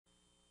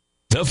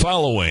The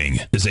following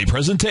is a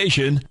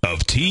presentation of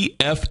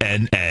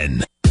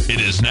TFNN.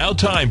 It is now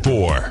time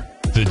for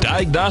the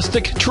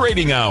Diagnostic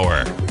Trading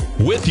Hour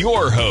with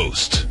your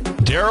host,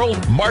 Darrell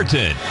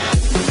Martin.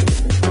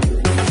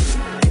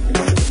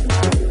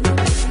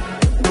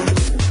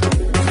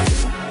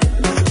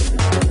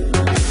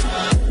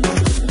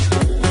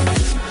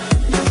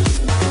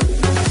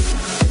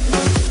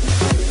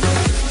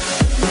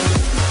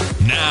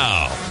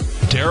 Now,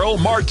 Darrell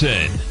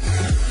Martin.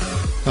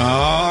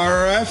 All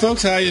right,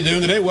 folks, how you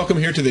doing today? Welcome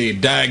here to the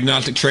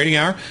Diagnostic Trading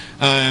Hour.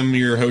 I'm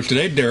your host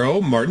today,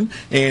 Darrell Martin,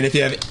 and if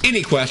you have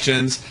any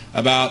questions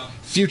about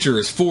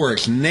futures,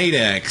 forex,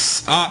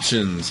 Nadex,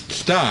 options,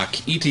 stock,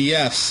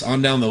 ETFs,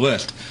 on down the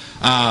list,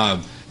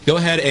 go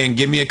ahead and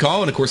give me a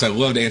call. And of course, I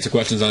love to answer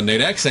questions on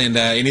Nadex and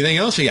anything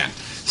else you got.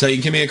 So you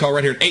can give me a call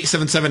right here at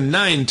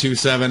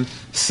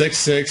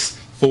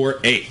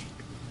 877-927-6648.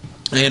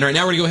 And right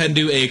now, we're going to go ahead and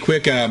do a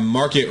quick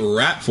market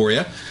wrap for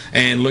you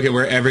and look at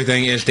where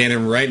everything is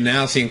standing right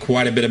now, seeing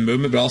quite a bit of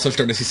movement, but also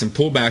starting to see some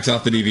pullbacks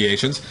off the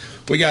deviations.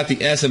 We got the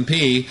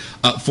S&P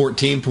up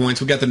 14 points.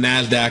 We got the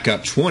NASDAQ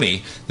up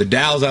 20. The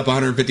Dow's up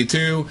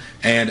 152,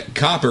 and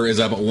copper is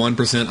up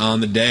 1% on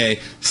the day.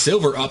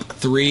 Silver up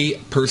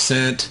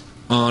 3%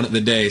 on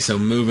the day, so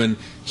moving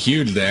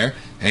huge there.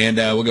 And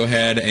we'll go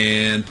ahead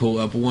and pull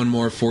up one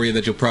more for you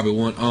that you'll probably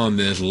want on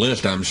this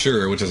list, I'm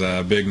sure, which is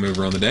a big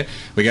mover on the day.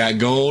 We got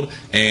gold,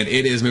 and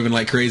it is moving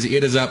like crazy.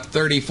 It is up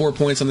 34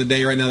 points on the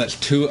day right now. That's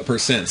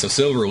 2%. So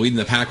silver leading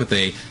the pack with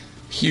a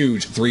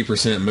huge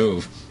 3%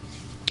 move.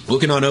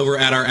 Looking on over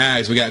at our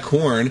ags, we got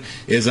corn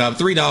is up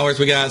 $3.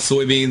 We got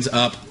soybeans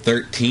up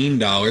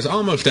 $13,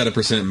 almost at a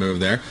percent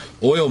move there.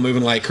 Oil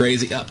moving like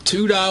crazy, up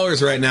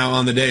 $2 right now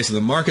on the day. So the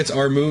markets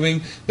are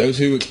moving. Those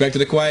who expected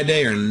a quiet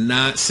day are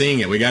not seeing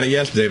it. We got it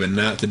yesterday, but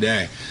not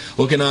today.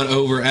 Looking on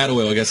over at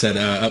oil, like I said,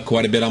 up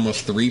quite a bit,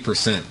 almost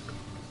 3%.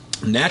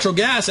 Natural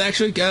gas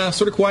actually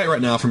sort of quiet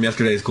right now from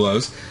yesterday's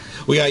close.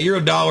 We got euro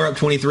dollar up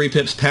 23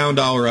 pips, pound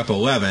dollar up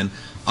 11,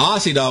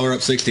 Aussie dollar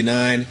up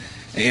 69.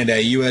 And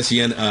U.S.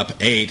 yen up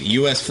 8.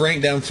 U.S.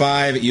 franc down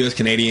 5. U.S.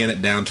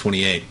 Canadian down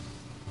 28.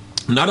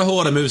 Not a whole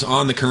lot of moves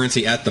on the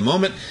currency at the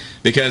moment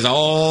because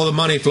all the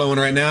money flowing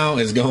right now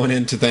is going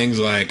into things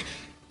like,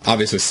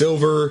 obviously,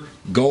 silver,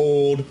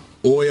 gold,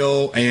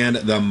 oil, and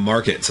the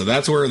market. So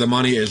that's where the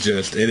money is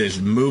it is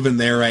moving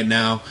there right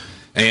now.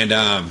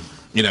 And,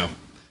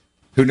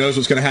 who knows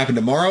what's going to happen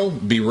tomorrow?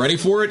 Be ready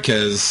for it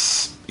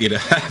because,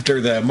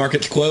 after the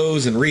markets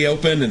close and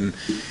reopen and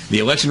the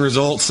election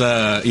results,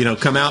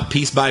 come out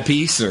piece by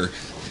piece or,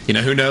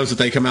 who knows if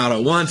they come out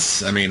at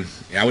once. I mean,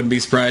 I wouldn't be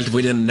surprised if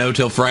we didn't know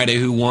till Friday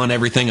who won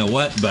everything or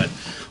what, but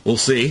we'll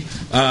see.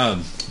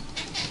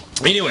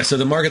 Anyway, so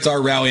the markets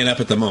are rallying up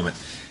at the moment.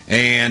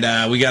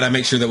 And we got to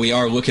make sure that we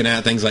are looking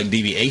at things like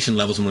deviation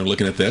levels when we're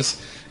looking at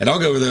this. And I'll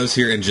go over those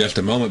here in just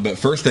a moment. But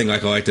first thing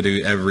like I like to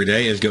do every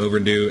day is go over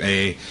and do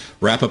a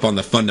wrap-up on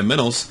the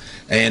fundamentals.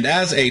 And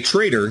as a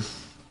trader,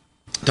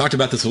 talked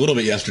about this a little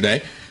bit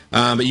yesterday,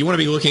 but you want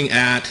to be looking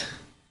at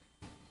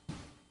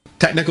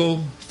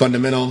technical,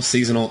 fundamental,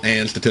 seasonal,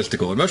 and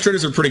statistical. And most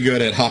traders are pretty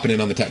good at hopping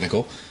in on the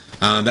technical.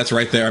 That's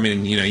right there. I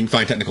mean, you can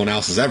find technical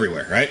analysis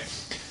everywhere, right?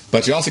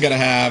 But you also got to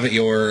have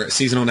your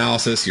seasonal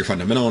analysis, your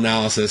fundamental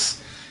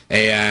analysis,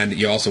 and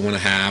you also want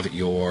to have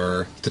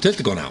your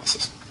statistical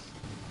analysis.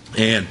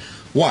 And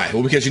why?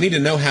 Well, because you need to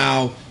know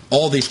how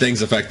all these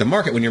things affect the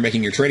market when you're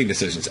making your trading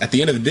decisions. At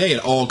the end of the day,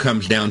 it all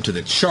comes down to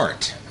the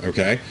chart,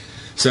 okay?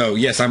 So,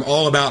 yes, I'm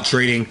all about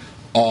trading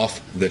off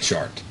the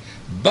chart.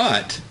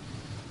 But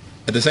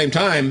at the same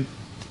time,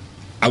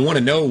 I want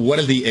to know what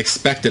is the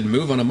expected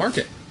move on a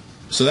market.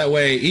 So that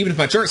way, even if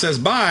my chart says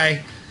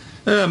buy,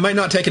 I might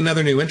not take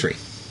another new entry,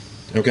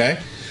 okay?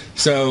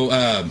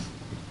 So,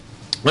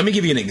 let me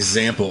give you an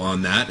example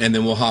on that, and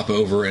then we'll hop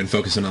over and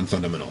focus in on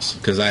fundamentals,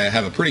 because I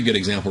have a pretty good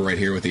example right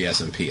here with the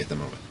S&P at the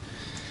moment.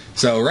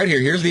 So right here,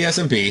 here's the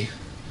S&P,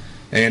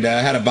 and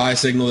I had a buy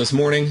signal this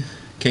morning,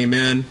 came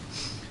in,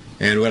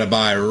 and we had a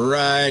buy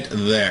right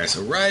there.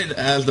 So right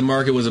as the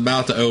market was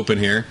about to open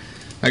here,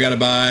 I got a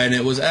buy, and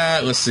it was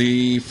at, would have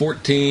been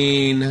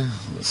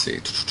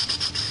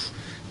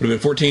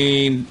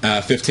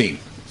 14.15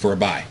 for a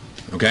buy.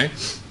 Okay?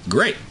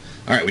 Great.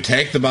 All right, we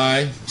take the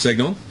buy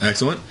signal.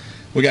 Excellent.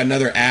 We got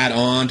another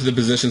add-on to the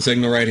position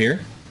signal right here.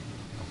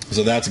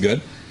 So that's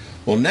good.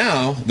 Well,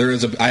 now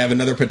I have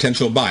another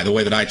potential buy, the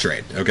way that I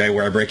trade, okay,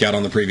 where I break out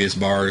on the previous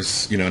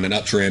bars, in an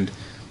uptrend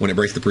when it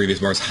breaks the previous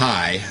bar's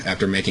high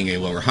after making a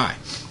lower high.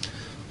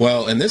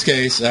 Well, in this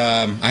case,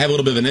 I have a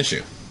little bit of an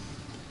issue.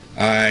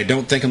 I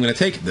don't think I'm going to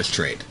take this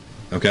trade,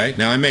 okay?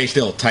 Now, I may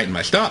still tighten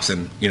my stops,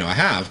 and, I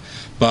have,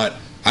 but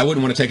I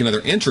wouldn't want to take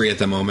another entry at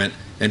the moment,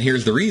 and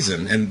here's the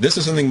reason. And this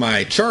is something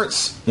my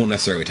charts won't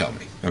necessarily tell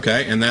me,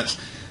 okay? And that's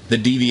the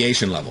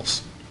deviation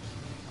levels.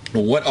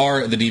 Well, what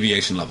are the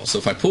deviation levels? So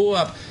if I pull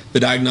up the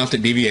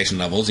diagnostic deviation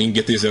levels, you can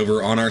get these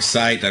over on our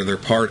site. They're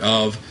part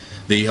of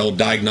the whole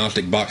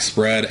diagnostic box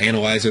spread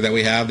analyzer that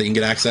we have that you can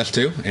get access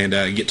to. And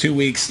you get 2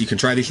 weeks. You can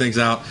try these things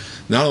out.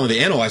 Not only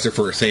the analyzer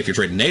for, say, if you're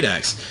trading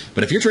Nadex,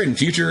 but if you're trading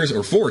futures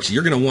or forks,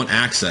 you're going to want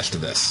access to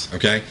this,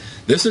 okay?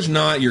 This is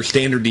not your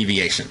standard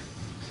deviation.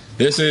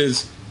 This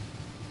is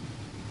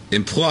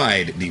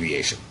implied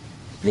deviation.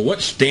 Well,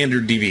 what's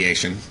standard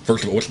deviation?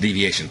 First of all, what's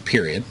deviation,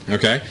 period,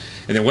 okay?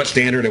 And then what's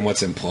standard and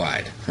what's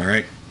implied, all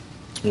right?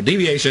 Well,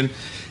 deviation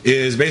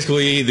is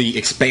basically the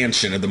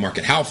expansion of the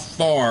market. How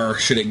far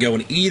should it go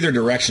in either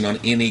direction on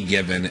any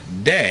given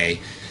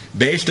day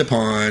based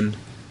upon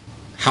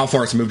how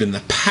far it's moved in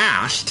the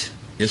past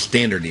is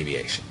standard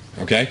deviation,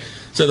 okay?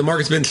 So the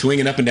market's been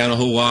swinging up and down a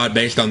whole lot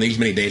based on these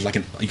many days, like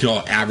you can call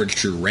it average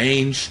true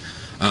range,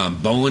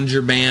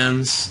 Bollinger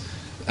Bands,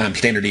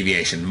 standard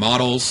deviation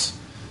models,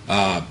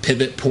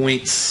 pivot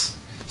points.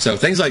 So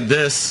things like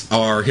this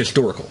are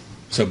historical.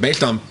 So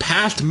based on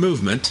past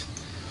movement,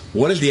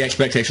 what is the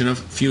expectation of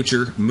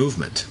future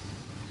movement?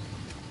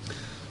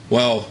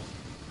 Well,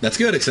 that's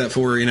good, except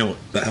for,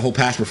 that whole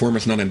past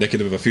performance not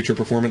indicative of a future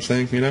performance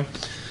thing,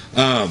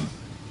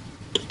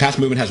 Past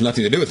movement has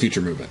nothing to do with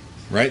future movement,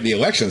 right? The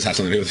elections have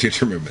something to do with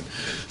future movement.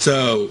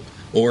 So,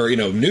 or,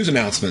 news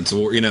announcements,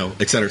 or,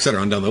 et cetera,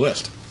 on down the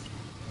list.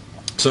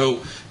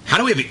 So, how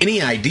do we have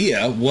any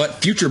idea what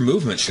future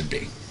movement should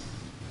be?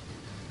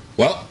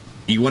 Well,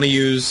 you want to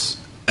use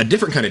a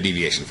different kind of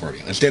deviation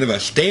formula. Instead of a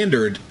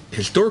standard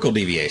historical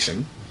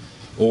deviation,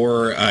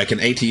 or like an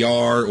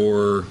ATR,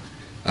 or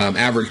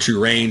average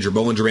true range, or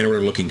Bollinger Band, or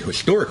whatever, looking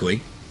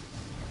historically,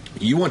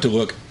 you want to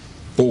look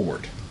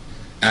forward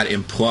at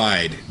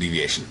implied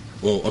deviation.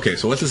 Well, okay,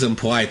 so what's this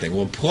implied thing?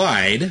 Well,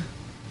 implied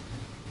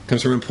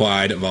comes from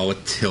implied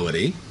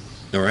volatility,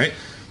 all right?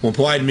 Well,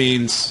 implied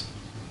means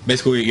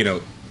basically,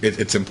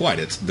 it's implied.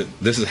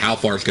 This is how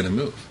far it's going to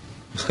move,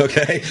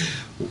 okay?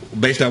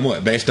 Based on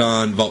what? Based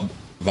on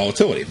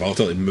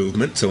volatility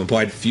movement, so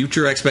implied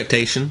future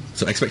expectation,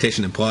 so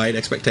expectation, implied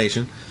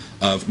expectation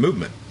of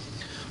movement.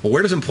 Well,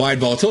 where does implied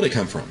volatility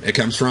come from? It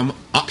comes from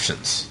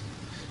options,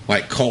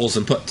 like calls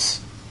and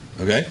puts,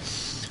 okay?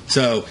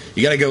 So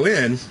you got to go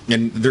in,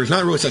 and there's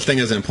not really such thing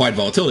as an implied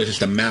volatility. It's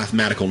just a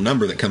mathematical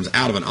number that comes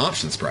out of an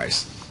options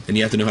price, and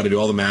you have to know how to do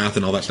all the math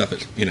and all that stuff.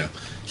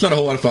 It's not a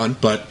whole lot of fun,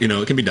 but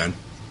it can be done.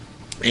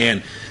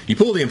 And you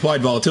pull the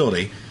implied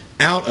volatility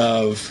out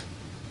of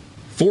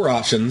 4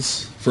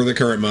 options for the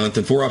current month,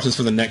 and 4 options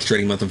for the next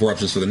trading month, and 4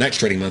 options for the next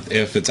trading month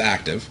if it's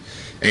active,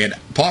 and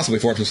possibly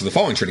 4 options for the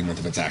following trading month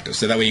if it's active.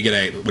 So that way you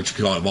get what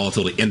you call a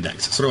volatility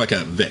index. It's sort of like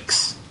a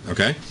VIX,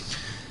 okay?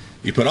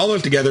 You put all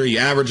those together, you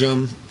average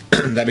them,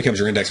 that becomes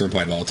your index for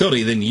implied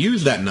volatility, then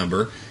use that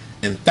number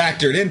and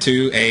factor it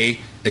into a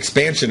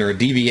expansion or a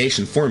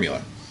deviation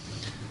formula.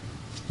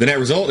 The net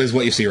result is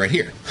what you see right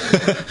here.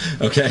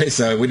 Okay,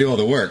 so we do all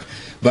the work.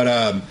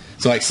 But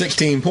so like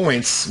 16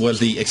 points was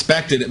the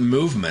expected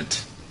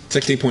movement.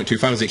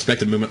 16.25 was the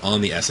expected movement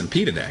on the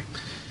S&P today.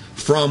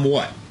 From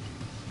what?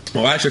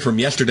 Well, actually from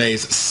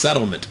yesterday's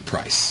settlement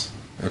price.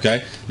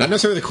 Okay, not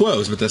necessarily the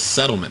close, but the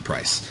settlement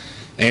price.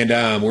 And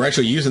we're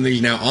actually using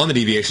these now on the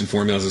deviation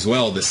formulas as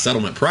well, the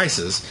settlement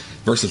prices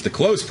versus the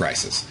close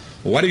prices.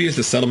 Well, why do you use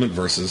the settlement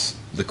versus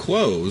the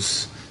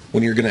close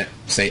when you're going to,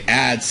 say,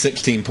 add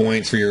 16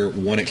 points for your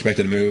one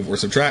expected move or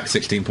subtract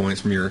 16 points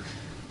from your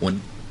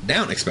one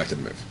down expected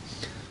move?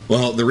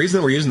 Well, the reason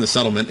that we're using the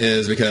settlement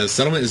is because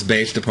settlement is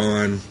based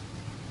upon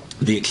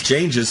the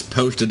exchange's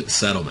posted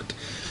settlement.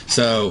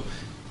 So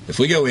if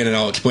we go in, and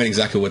I'll explain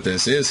exactly what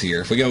this is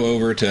here. If we go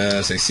over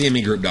to, say,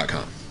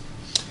 cmegroup.com,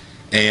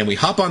 and we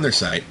hop on their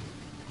site,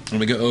 and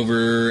we go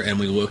over and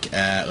we look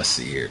at, let's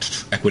see here,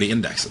 equity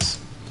indexes.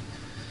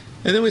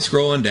 And then we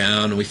scroll on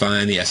down and we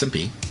find the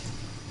S&P.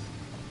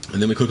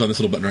 And then we click on this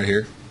little button right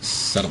here,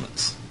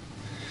 settlements.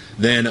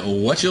 Then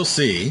what you'll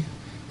see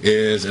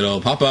is it'll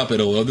pop up,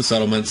 it'll load the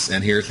settlements,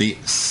 and here's the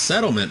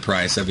settlement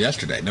price of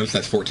yesterday. Notice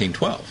that's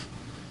 14.12.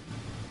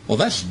 Well,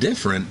 that's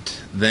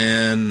different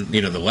than,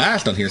 the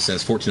last on here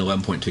says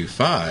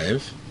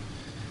 1411.25.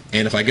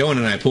 And if I go in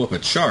and I pull up a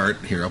chart,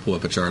 here I'll pull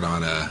up a chart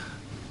on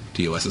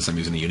TOS since I'm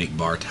using a unique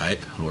bar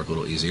type. It'll work a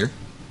little easier.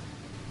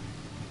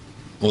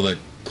 Well, the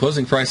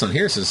closing price on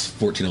here says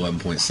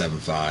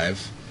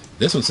 1411.75.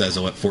 This one says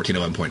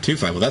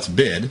 1411.25. Well, that's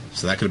bid,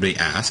 so that could be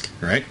ask,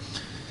 right?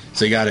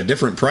 So you got a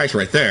different price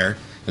right there,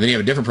 and then you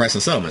have a different price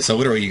on settlement. So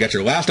literally, you got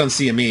your last on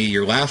CME,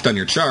 your last on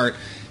your chart,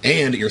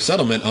 and your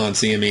settlement on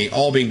CME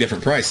all being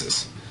different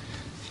prices.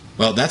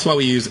 Well, that's why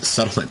we use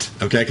settlement,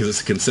 okay? Because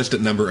it's a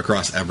consistent number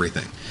across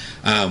everything.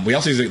 We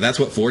also use it, that's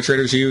what floor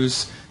traders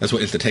use. That's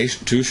what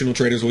institutional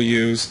traders will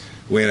use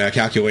when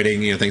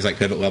calculating, things like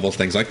pivot levels,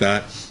 things like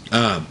that.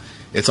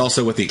 It's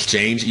also what the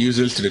exchange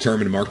uses to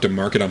determine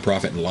mark-to-market on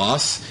profit and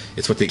loss.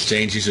 It's what the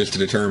exchange uses to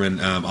determine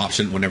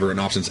whenever an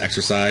option's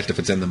exercised, if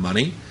it's in the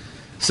money.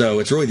 So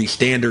it's really the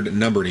standard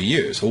number to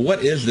use. Well,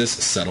 what is this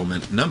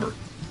settlement number?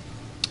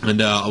 And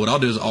what I'll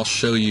do is I'll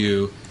show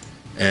you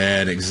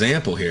an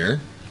example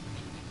here.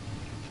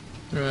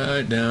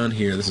 Right down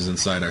here. This is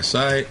inside our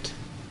site.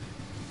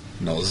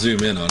 And I'll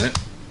zoom in on it.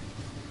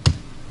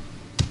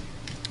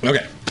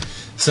 Okay.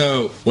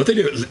 So what they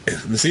do is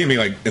the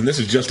CME, and this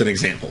is just an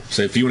example.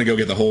 So if you want to go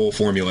get the whole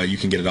formula, you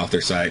can get it off their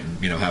site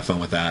and have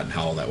fun with that and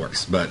how all that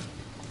works. But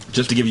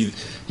just to give you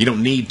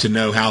don't need to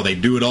know how they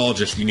do it all.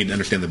 Just you need to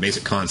understand the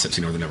basic concepts.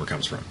 You know where the number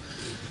comes from.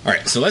 All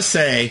right. So let's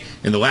say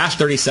in the last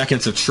 30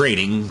 seconds of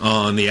trading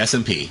on the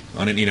S&P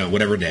on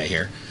whatever day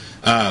here,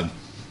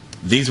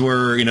 these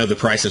were the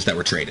prices that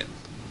were traded,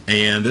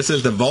 and this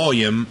is the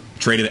volume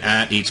traded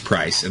at each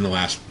price in the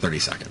last 30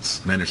 seconds.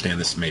 And I understand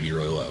this may be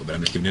really low, but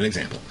I'm just giving you an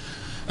example.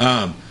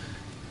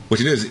 What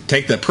you do is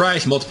take the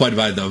price, multiply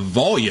by the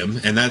volume,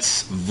 and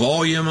that's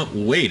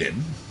volume weighted.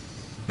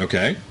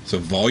 Okay, so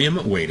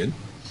volume weighted.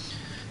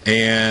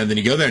 And then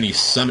you go there and you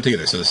sum it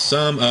together. So the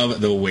sum of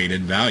the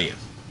weighted value.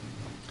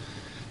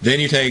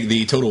 Then you take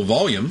the total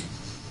volume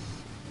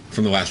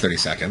from the last 30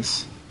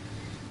 seconds,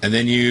 and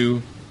then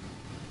you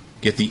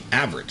get the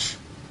average.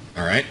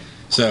 All right,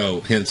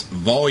 so hence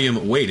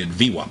volume weighted,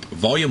 VWAP,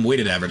 volume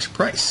weighted average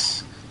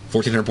price,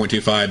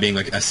 1400.25 being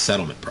like a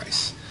settlement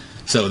price.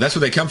 So that's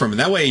where they come from, and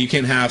that way you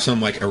can't have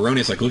some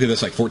erroneous, look at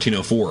this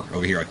 1404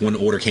 over here, one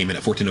order came in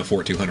at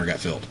 1404 at 200 got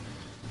filled.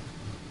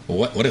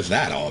 Well, what is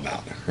that all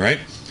about, right?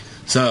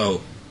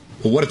 So,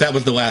 what if that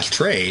was the last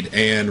trade,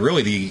 and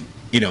really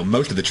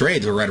most of the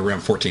trades were right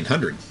around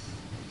 1400?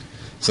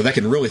 So that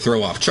can really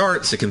throw off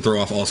charts. It can throw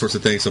off all sorts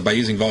of things. So by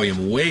using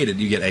volume weighted,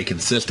 you get a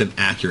consistent,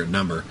 accurate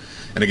number.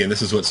 And again,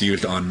 this is what's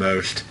used on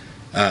most,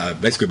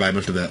 basically by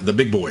most of the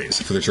big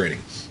boys for the trading.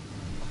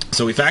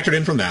 So we factored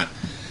in from that.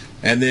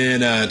 And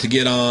then to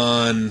get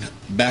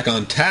back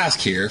on task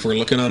here, if we're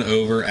looking on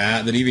over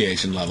at the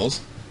deviation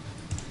levels,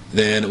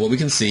 then what we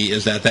can see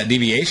is that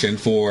deviation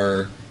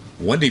for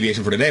one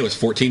deviation for today was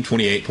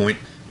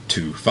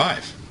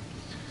 1428.25.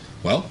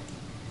 Well,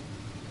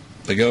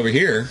 if we go over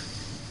here,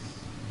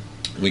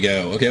 we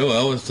go, okay,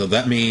 well, so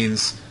that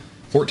means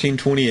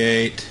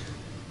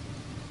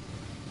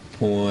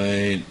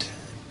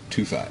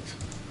 1428.25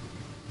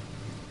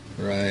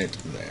 right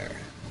there.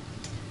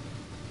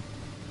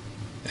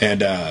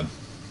 And there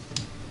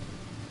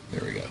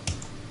we go.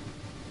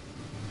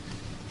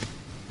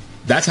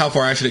 That's how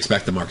far I should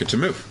expect the market to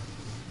move.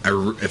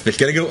 If it's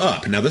going to go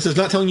up. Now, this is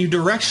not telling you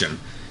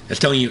direction. It's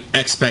telling you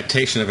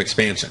expectation of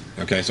expansion.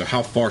 Okay, so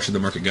how far should the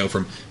market go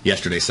from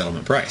yesterday's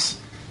settlement price?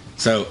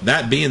 So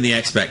that being the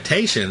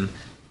expectation,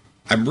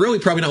 I'm really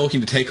probably not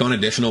looking to take on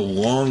additional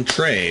long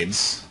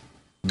trades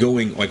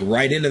going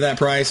right into that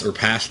price or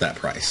past that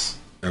price.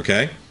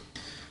 Okay?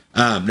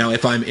 Now,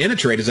 if I'm in a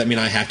trade, does that mean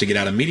I have to get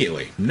out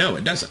immediately? No,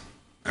 it doesn't.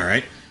 All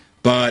right?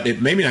 But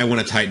it may mean I want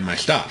to tighten my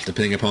stops,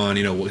 depending upon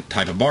what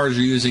type of bars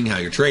you're using, how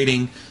you're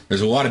trading.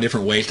 There's a lot of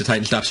different ways to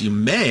tighten stops. You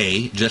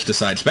may just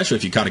decide, especially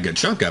if you caught a good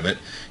chunk of it,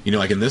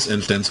 like in this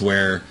instance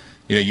where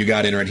you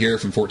got in right here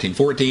from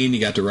 1414, you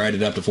got to ride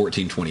it up to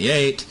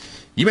 1428.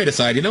 You may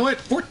decide,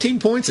 14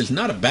 points is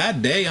not a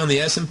bad day on the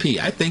S&P.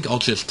 I think I'll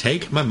just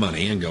take my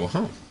money and go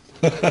home.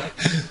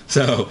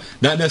 So,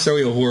 not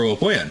necessarily a horrible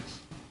plan.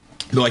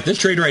 But this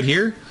trade right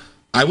here,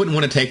 I wouldn't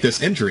want to take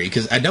this entry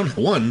because I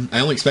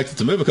only expect it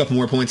to move a couple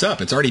more points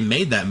up. It's already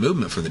made that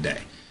movement for the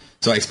day.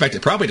 So I expect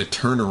it probably to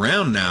turn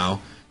around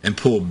now and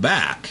pull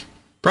back,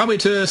 probably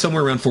to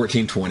somewhere around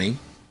 1420,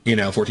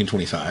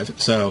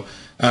 1425. So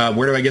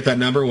where do I get that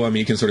number? Well,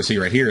 you can sort of see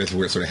right here is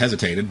where it sort of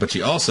hesitated, but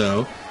you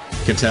also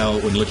can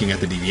tell when looking at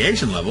the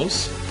deviation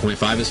levels,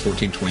 0.5 is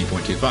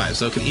 1420.25.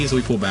 So it can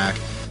easily pull back,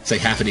 say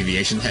half a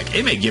deviation. Heck,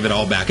 it may give it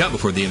all back up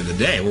before the end of the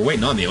day. We're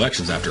waiting on the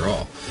elections after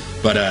all.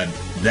 But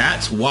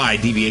that's why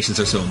deviations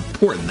are so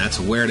important. That's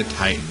where to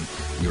tighten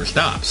your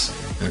stops.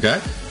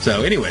 Okay?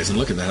 So anyways, and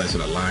look at that, I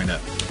sort of line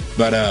up.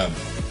 But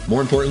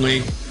more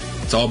importantly,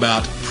 it's all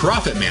about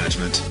profit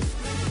management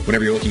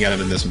whenever you're looking at it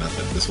in this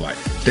method, this way.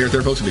 Stay right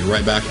there, folks. We'll be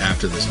right back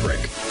after this break.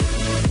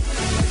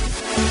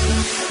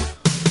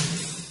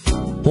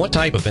 What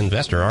type of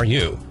investor are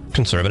you?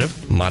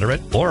 Conservative,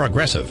 moderate, or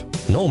aggressive?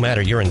 No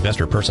matter your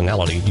investor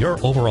personality, your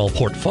overall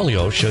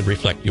portfolio should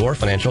reflect your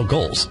financial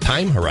goals,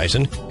 time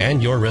horizon,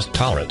 and your risk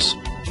tolerance.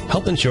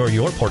 Help ensure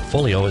your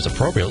portfolio is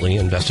appropriately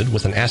invested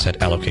with an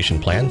asset allocation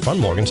plan from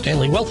Morgan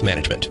Stanley Wealth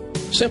Management.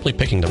 Simply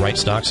picking the right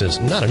stocks is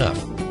not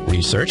enough.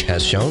 Research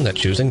has shown that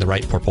choosing the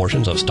right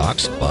proportions of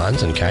stocks,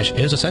 bonds, and cash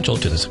is essential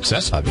to the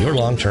success of your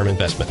long-term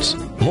investments.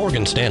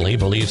 Morgan Stanley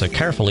believes a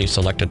carefully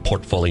selected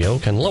portfolio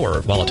can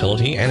lower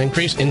volatility and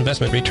increase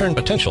investment return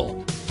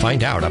potential.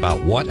 Find out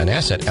about what an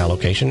asset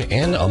allocation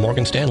and a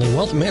Morgan Stanley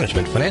Wealth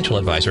Management financial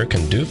advisor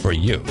can do for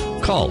you.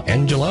 Call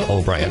Angela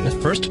O'Brien,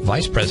 First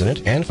Vice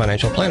President and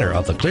Financial Planner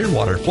of the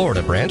Clearwater,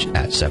 Florida branch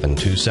at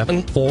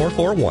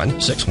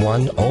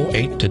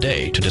 727-441-6108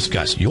 today to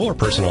discuss your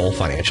personal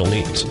financial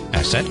needs.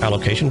 Asset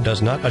allocation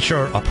does not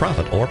assure a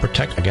profit or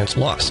protect against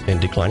loss in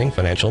declining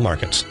financial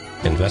markets.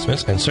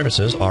 Investments and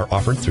services are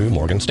offered through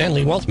Morgan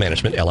Stanley Wealth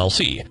Management,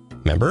 LLC.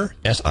 Member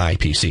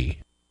SIPC.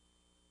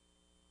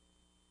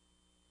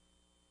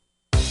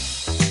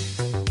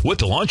 with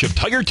the launch of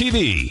Tiger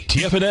TV.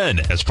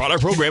 TFNN has brought our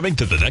programming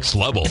to the next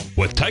level.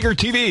 With Tiger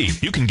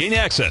TV, you can gain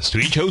access to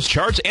each host's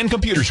charts and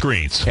computer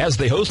screens as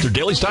they host their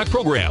daily stock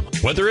program.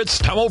 Whether it's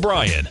Tom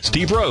O'Brien,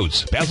 Steve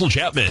Rhodes, Basil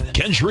Chapman,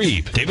 Ken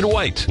Shreve, David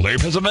White, Larry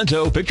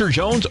Pesavento, Victor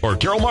Jones, or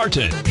Darrell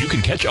Martin, you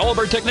can catch all of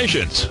our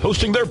technicians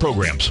hosting their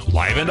programs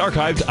live and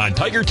archived on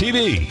Tiger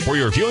TV for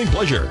your viewing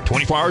pleasure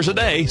 24 hours a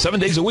day, 7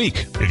 days a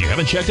week. If you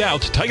haven't checked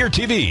out Tiger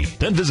TV,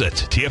 then visit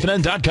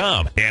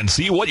TFNN.com and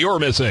see what you're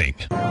missing.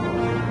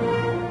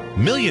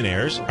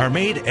 Millionaires are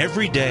made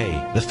every day.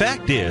 The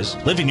fact is,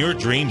 living your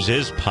dreams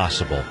is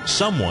possible.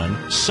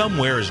 Someone,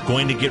 somewhere is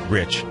going to get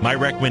rich. My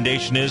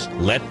recommendation is,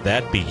 let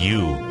that be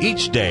you.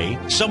 Each day,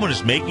 someone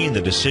is making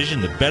the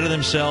decision to better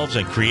themselves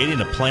and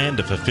creating a plan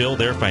to fulfill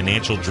their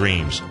financial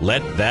dreams.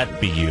 Let that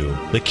be you.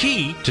 The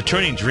key to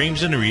turning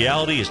dreams into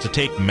reality is to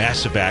take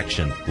massive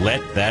action.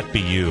 Let that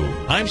be you.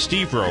 I'm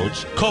Steve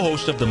Rhodes,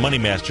 co-host of the Money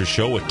Master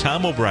Show with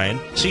Tom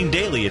O'Brien, seen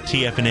daily at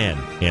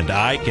TFNN, and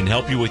I can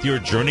help you with your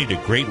journey to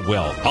great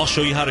wealth. I'll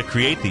show you how to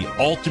create the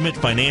ultimate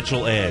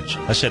financial edge,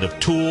 a set of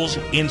tools,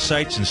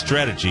 insights, and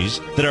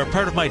strategies that are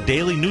part of my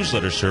daily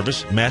newsletter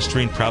service,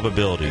 Mastering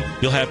Probability.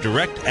 You'll have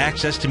direct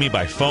access to me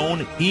by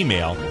phone,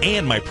 email,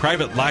 and my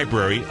private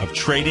library of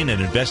trading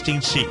and investing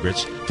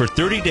secrets for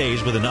 30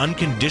 days with an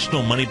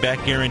unconditional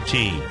money-back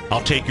guarantee.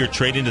 I'll take your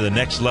trading to the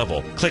next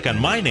level. Click on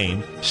my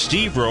name,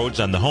 Steve Rhodes,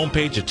 on the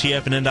homepage of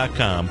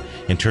TFNN.com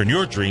and turn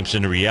your dreams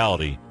into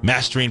reality.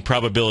 Mastering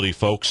Probability,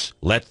 folks.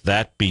 Let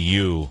that be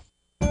you.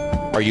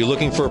 Are you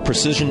looking for a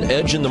precision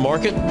edge in the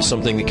market?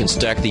 Something that can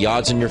stack the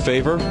odds in your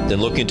favor?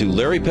 Then look into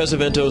Larry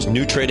Pesavento's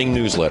new trading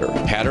newsletter,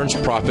 Patterns,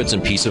 Profits,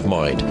 and Peace of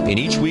Mind. In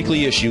each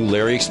weekly issue,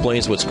 Larry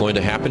explains what's going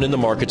to happen in the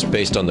markets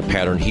based on the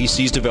pattern he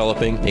sees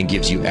developing and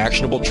gives you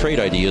actionable trade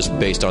ideas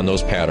based on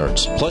those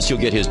patterns. Plus, you'll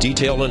get his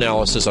detailed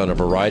analysis on a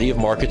variety of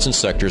markets and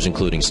sectors,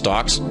 including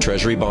stocks,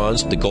 treasury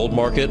bonds, the gold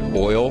market,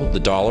 oil, the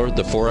dollar,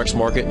 the forex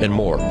market, and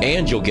more.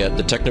 And you'll get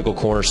the Technical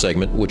Corner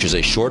segment, which is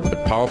a short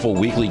but powerful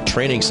weekly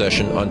training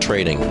session on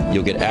trading.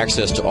 You'll get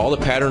access to all the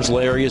patterns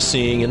Larry is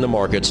seeing in the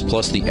markets,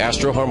 plus the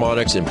Astro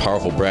Harmonics and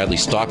powerful Bradley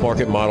stock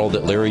market model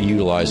that Larry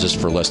utilizes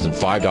for less than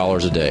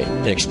 $5 a day.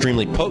 An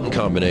extremely potent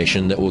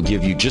combination that will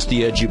give you just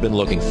the edge you've been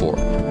looking for.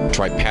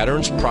 Try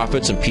Patterns,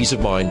 Profits, and Peace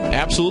of Mind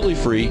absolutely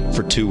free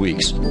for 2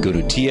 weeks. Go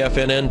to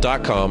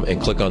TFNN.com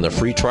and click on the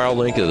free trial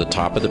link at the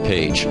top of the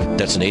page.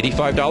 That's an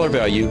 $85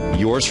 value,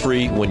 yours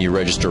free when you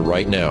register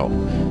right now.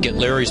 Get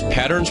Larry's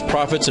Patterns,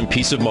 Profits, and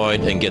Peace of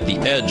Mind and get the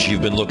edge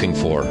you've been looking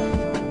for.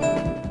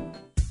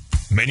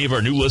 Many of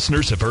our new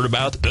listeners have heard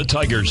about the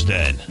Tiger's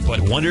Den, but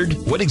wondered,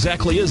 what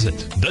exactly is it?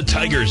 The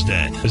Tiger's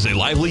Den is a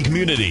lively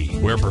community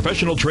where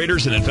professional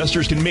traders and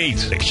investors can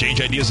meet,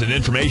 exchange ideas and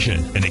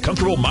information in a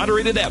comfortable,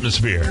 moderated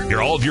atmosphere.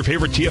 Hear all of your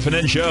favorite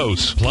TFNN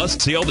shows,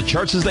 plus see all the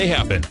charts as they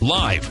happen,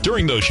 live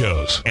during those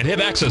shows, and have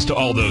access to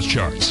all those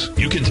charts.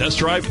 You can test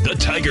drive the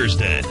Tiger's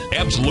Den,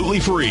 absolutely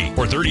free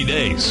for 30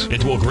 days.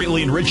 It will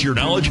greatly enrich your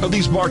knowledge of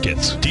these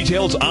markets.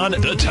 Details on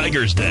the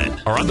Tiger's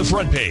Den are on the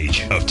front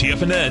page of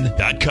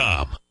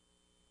TFNN.com.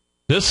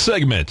 This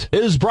segment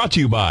is brought to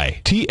you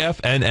by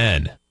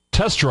TFNN.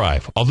 Test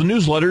drive all the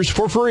newsletters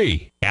for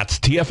free at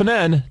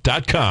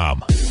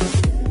TFNN.com.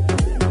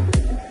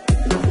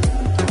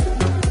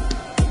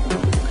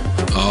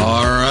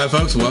 All right,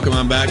 folks, welcome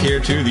on back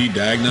here to the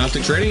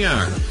Diagnostic Trading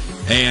Hour.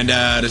 And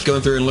just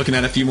going through and looking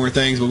at a few more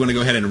things, we're going to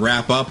go ahead and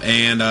wrap up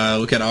and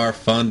look at our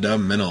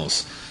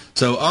fundamentals.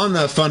 So on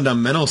the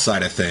fundamental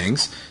side of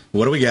things,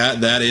 what do we got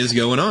that is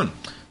going on?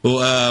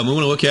 Well, we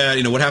want to look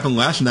at what happened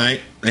last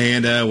night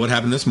and what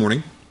happened this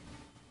morning.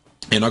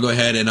 And I'll go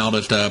ahead and I'll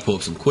just pull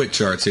up some quick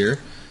charts here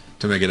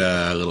to make it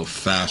a little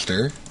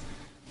faster.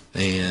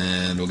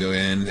 And we'll go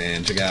in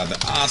and check out the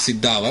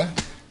Aussie dollar.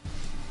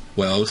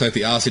 Well, it looks like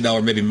the Aussie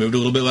dollar maybe moved a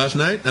little bit last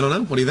night. I don't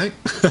know. What do you think?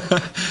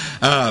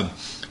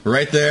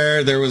 Right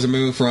there was a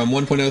move from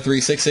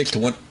 1.0366 to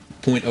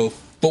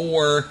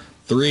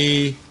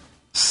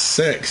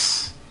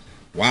 1.0436.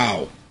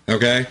 Wow.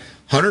 Okay.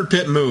 100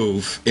 pip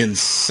move in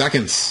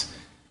seconds.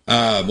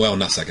 Well,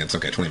 not seconds.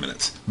 Okay, 20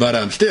 minutes.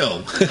 But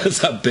still,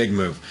 it's a big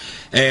move.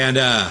 And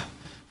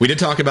we did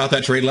talk about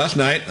that trade last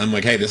night. I'm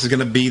like, hey, this is going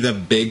to be the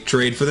big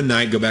trade for the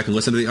night. Go back and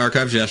listen to the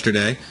archives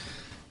yesterday.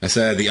 I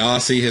said the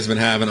Aussie has been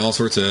having all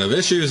sorts of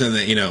issues, and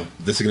that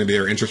this is going to be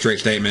their interest rate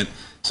statement.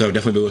 So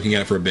definitely be looking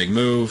at it for a big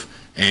move.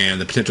 And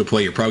the potential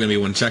play you're probably going to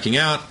be one checking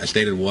out, I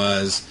stated,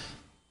 was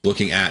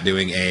looking at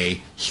doing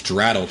a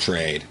straddle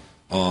trade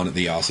on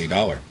the Aussie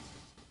dollar.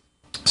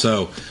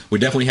 So we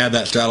definitely had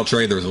that straddle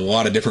trade. There was a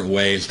lot of different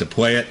ways to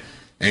play it,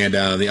 and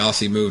the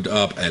Aussie moved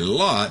up a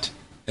lot.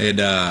 And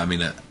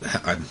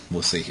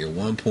we'll see here,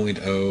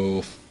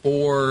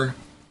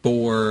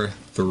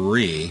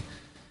 1.0443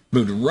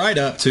 moved right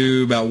up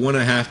to about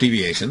 1.5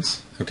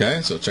 deviations.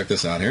 Okay, so check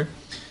this out here.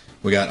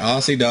 We got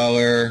Aussie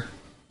dollar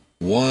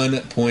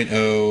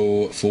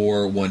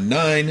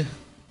 1.0419,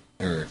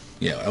 there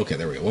we go.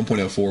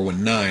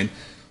 1.0419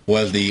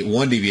 was the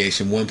one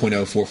deviation.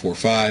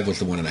 1.0445 was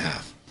the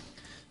 1.5.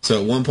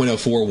 So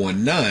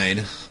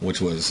 1.0419,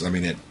 which was,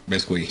 it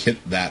basically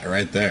hit that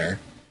right there.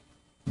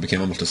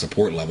 became almost a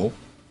support level.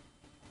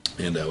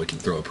 And we can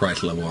throw a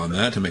price level on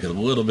that to make it a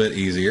little bit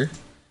easier.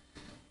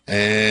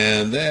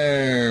 And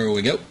there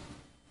we go.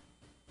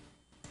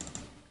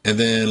 And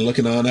then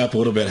looking on up a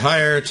little bit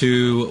higher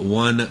to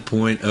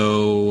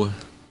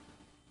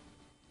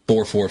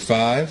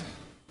 1.0445.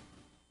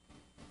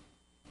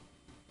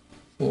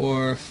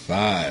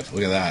 4.5.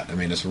 Look at that. I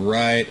mean, it's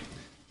right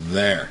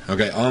there.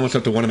 Okay, almost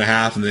up to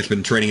 1.5, and it's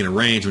been trading in a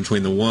range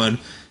between the 1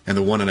 and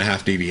the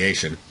 1.5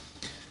 deviation.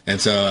 And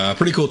so,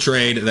 pretty cool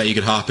trade that you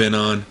could hop in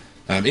on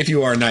if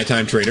you are a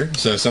nighttime trader.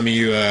 So some of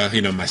you,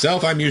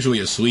 myself, I'm usually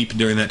asleep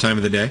during that time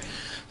of the day.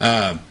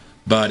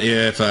 But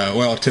if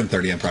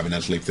 10:30, I'm probably not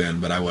asleep then.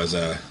 But I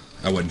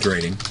wasn't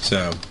trading,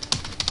 so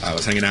I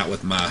was hanging out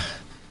with my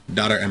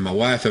daughter and my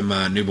wife and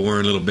my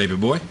newborn little baby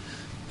boy.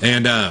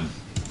 And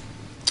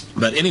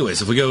but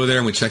anyways, if we go over there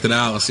and we check it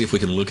out, let's see if we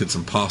can look at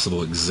some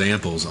possible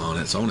examples on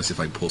it. So I want to see if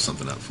I can pull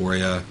something up for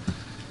you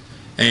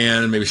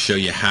and maybe show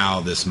you how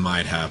this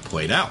might have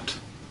played out.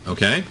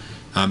 Okay,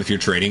 if you're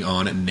trading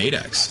on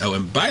Nadex. Oh,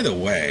 and by the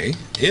way,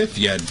 if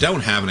you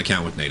don't have an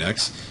account with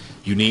Nadex,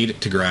 you need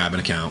to grab an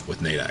account with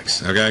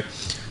Nadex. Okay,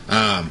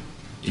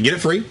 you can get it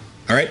free.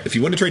 All right, if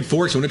you want to trade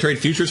forex, you want to trade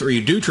futures, or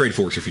you do trade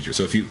forex or futures.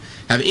 So if you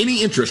have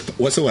any interest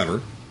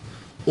whatsoever,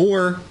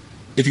 or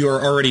if you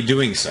are already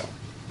doing so,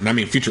 and I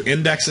mean future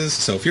indexes.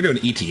 So if you're doing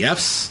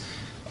ETFs,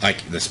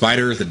 like the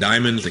spiders, the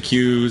diamonds, the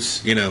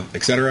Qs,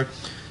 etc.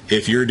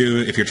 If you're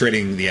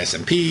trading the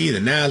S&P, the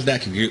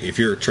Nasdaq, if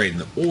you're trading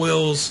the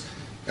oils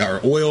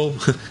or oil,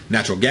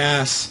 natural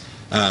gas,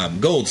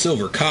 gold,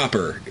 silver,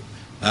 copper,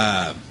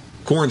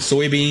 corn,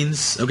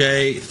 soybeans,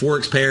 okay,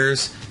 forex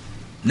pairs,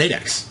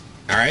 Nadex.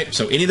 All right,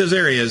 so any of those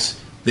areas,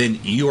 then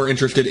you are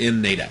interested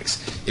in Nadex.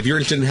 If you're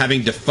interested in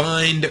having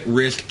defined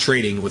risk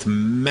trading with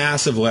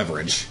massive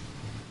leverage,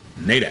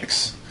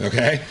 Nadex.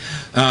 Okay,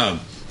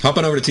 hop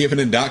on over to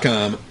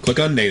TFNN.com, click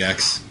on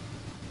Nadex,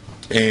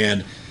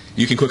 and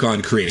you can click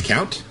on Create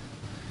Account,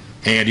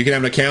 and you can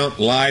have an account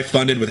live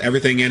funded with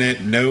everything in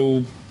it.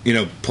 No,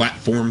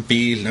 platform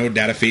fees, no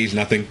data fees,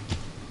 nothing.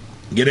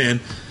 Get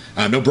in,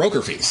 no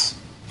broker fees,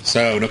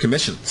 so no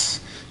commissions.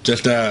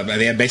 Just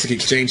they have basic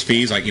exchange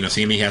fees, like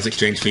CME has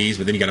exchange fees,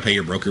 but then you got to pay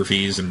your broker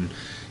fees and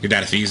your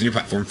data fees and your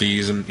platform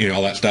fees and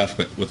all that stuff.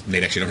 But with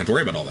Nadex, you don't have to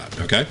worry about all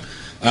that. Okay,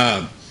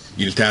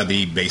 you just have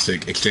the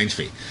basic exchange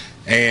fee,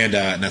 and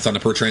that's on a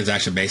per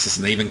transaction basis,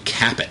 and they even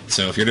cap it.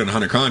 So if you're doing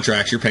 100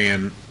 contracts, you're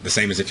paying the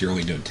same as if you're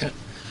only doing 10.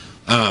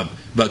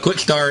 But click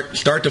start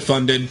to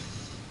funded,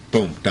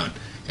 boom, done,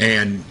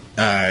 and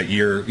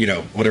you're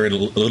whatever in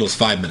as little as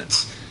 5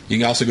 minutes. You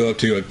can also go up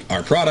to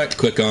our product,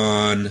 click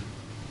on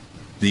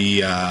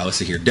the let's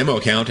see here, demo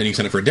account, and you can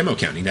sign up for a demo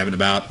account. You can have it in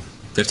about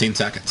 15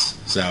 seconds.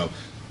 So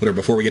whatever,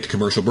 before we get to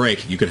commercial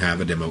break, you can have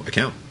a demo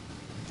account.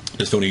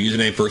 Just fill in your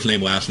username, first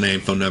name, last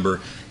name, phone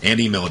number, and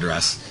email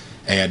address,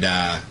 and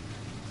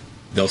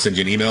they'll send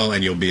you an email,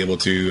 and you'll be able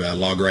to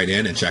log right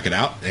in and check it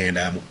out.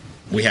 And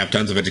we have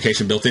tons of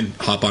education built in.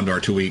 Hop onto our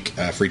 2-week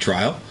free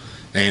trial,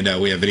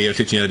 and we have videos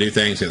teaching you how to do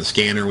things. We have the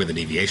scanner with the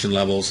deviation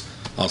levels,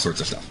 all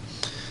sorts of stuff.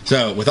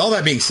 So with all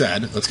that being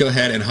said, let's go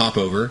ahead and hop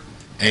over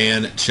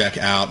and check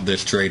out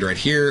this trade right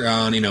here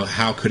on,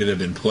 how could it have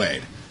been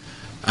played.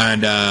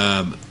 And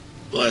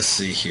let's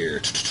see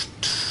here.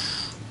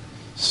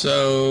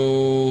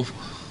 So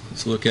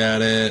let's look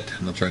at it,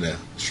 and I'll try to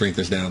shrink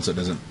this down so it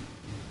doesn't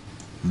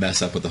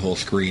mess up with the whole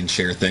screen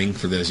share thing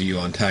for those of you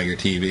on Tiger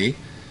TV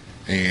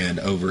and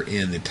over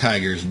in the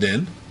Tiger's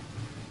Den.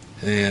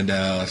 And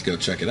let's go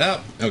check it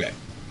out. Okay,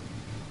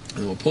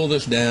 and we'll pull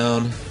this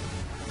down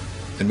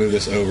and move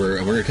this over,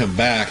 and we're going to come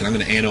back, and I'm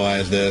going to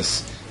analyze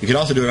this. You can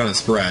also do it on the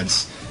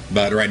spreads,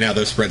 but right now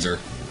those spreads are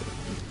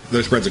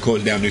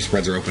closed down, new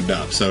spreads are opened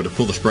up. So to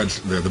pull the spreads,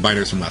 the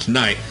binaries from last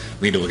night,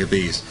 we need to look at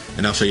these,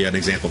 and I'll show you an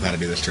example of how to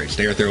do this trade.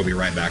 Stay right there. We'll be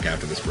right back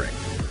after this break.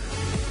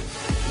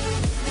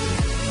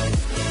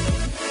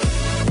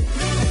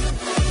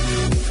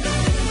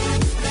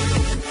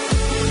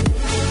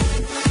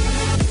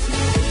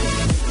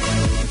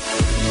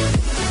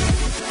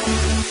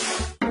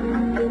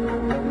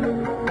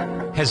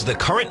 Has the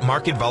current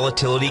market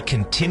volatility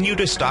continued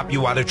to stop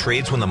you out of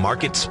trades when the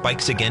market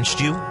spikes against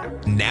you?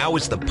 Now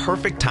is the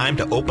perfect time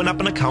to open up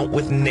an account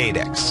with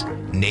Nadex.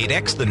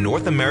 Nadex, the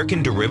North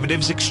American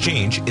Derivatives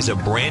Exchange, is a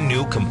brand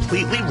new,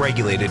 completely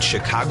regulated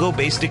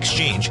Chicago-based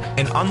exchange,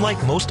 and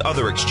unlike most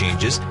other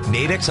exchanges,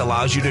 Nadex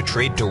allows you to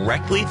trade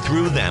directly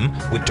through them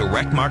with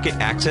direct market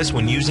access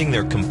when using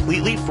their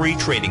completely free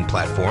trading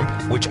platform,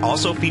 which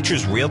also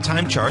features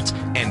real-time charts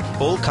and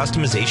full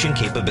customization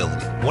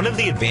capability. One of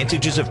the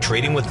advantages of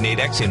trading with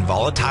Nadex in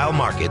volatile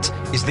markets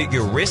is that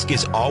your risk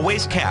is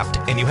always capped,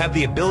 and you have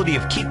the ability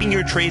of keeping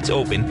your trades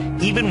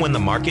open even when the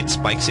market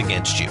spikes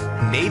against you.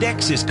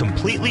 Nadex is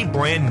completely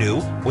brand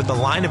new with a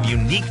line of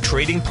unique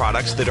trading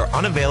products that are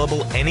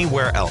unavailable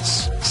anywhere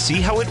else.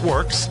 See how it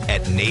works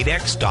at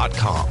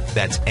nadex.com.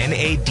 That's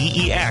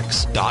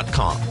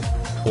Nadex.com.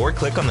 Or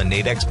click on the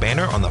Nadex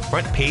banner on the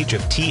front page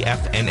of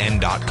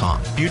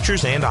TFNN.com.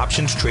 Futures and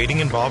options trading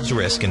involves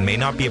risk and may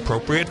not be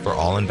appropriate for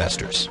all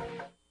investors.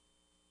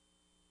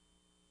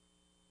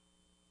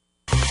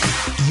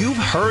 You've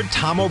heard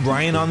Tom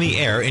O'Brien on the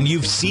air, and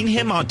you've seen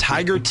him on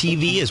Tiger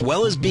TV, as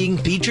well as being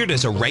featured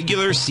as a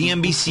regular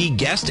CNBC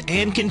guest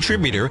and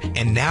contributor,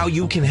 and now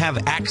you can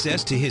have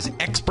access to his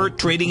expert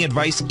trading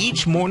advice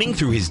each morning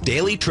through his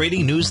daily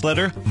trading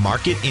newsletter,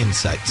 Market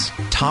Insights.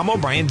 Tom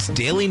O'Brien's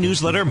daily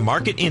newsletter,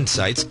 Market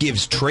Insights,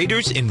 gives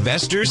traders,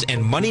 investors,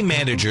 and money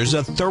managers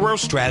a thorough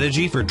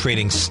strategy for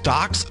trading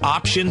stocks,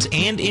 options,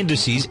 and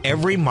indices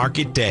every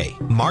market day.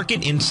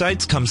 Market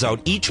Insights comes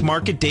out each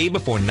market day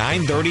before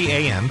 9:30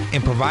 a.m.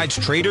 and provides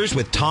traders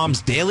with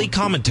Tom's daily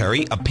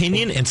commentary,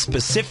 opinion, and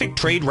specific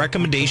trade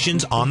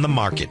recommendations on the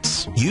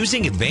markets.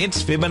 Using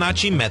advanced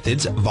Fibonacci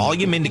methods,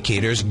 volume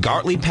indicators,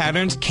 Gartley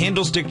patterns,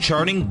 candlestick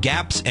charting,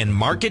 gaps, and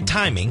market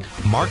timing,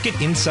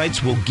 Market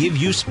Insights will give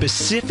you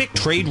specific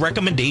trade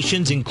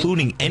recommendations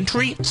including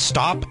entry,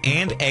 stop,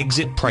 and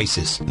exit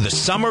prices. The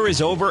summer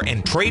is over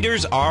and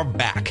traders are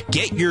back.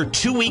 Get your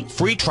 2-week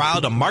free trial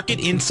to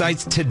Market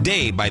Insights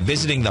today by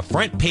visiting the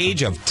front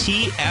page of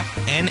TFNN.com.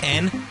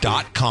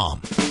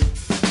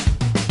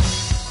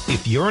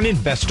 If you're an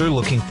investor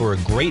looking for a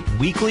great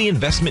weekly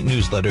investment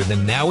newsletter,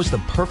 then now is the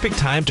perfect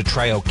time to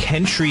try out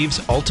Ken Shreve's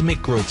Ultimate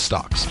Growth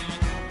Stocks.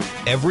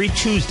 Every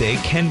Tuesday,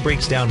 Ken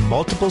breaks down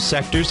multiple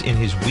sectors in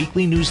his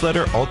weekly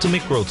newsletter,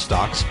 Ultimate Growth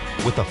Stocks,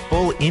 with a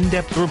full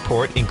in-depth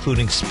report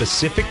including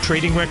specific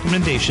trading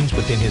recommendations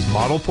within his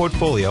model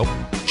portfolio,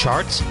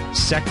 charts,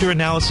 sector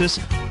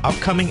analysis,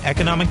 upcoming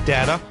economic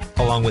data,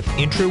 along with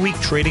intra-week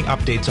trading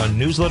updates on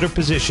newsletter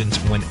positions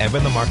whenever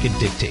the market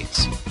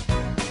dictates.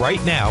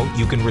 Right now,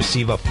 you can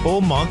receive a full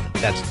month,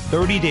 that's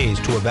 30 days,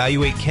 to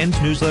evaluate Ken's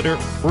newsletter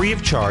free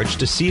of charge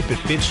to see if it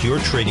fits your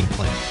trading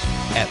plan.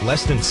 At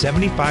less than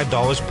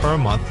 $75 per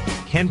month,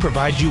 Ken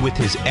provides you with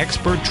his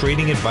expert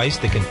trading advice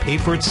that can pay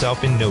for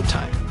itself in no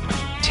time.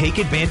 Take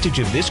advantage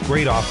of this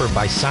great offer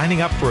by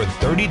signing up for a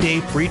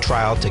 30-day free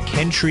trial to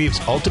Ken Shreve's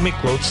Ultimate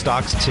Growth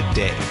Stocks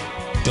today.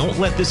 Don't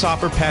let this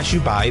offer pass you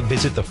by.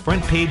 Visit the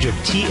front page of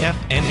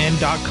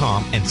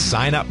TFNN.com and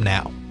sign up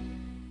now.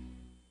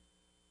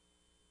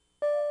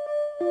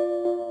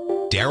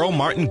 Darrell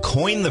Martin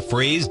coined the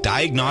phrase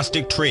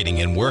diagnostic trading,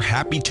 and we're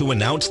happy to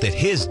announce that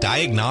his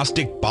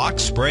Diagnostic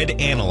Box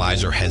Spread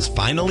Analyzer has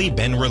finally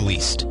been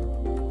released.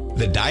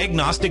 The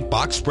Diagnostic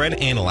Box Spread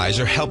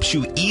Analyzer helps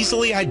you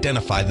easily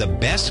identify the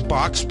best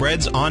box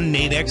spreads on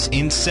Nadex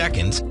in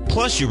seconds,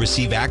 plus you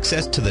receive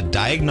access to the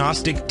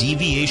diagnostic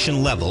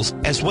deviation levels,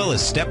 as well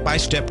as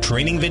step-by-step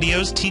training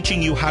videos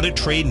teaching you how to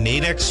trade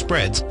Nadex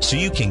spreads so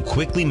you can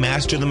quickly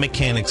master the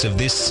mechanics of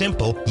this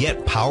simple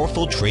yet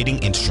powerful trading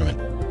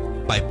instrument.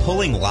 By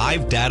pulling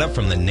live data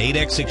from the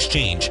Nadex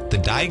exchange, the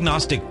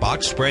Diagnostic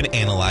Box Spread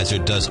Analyzer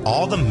does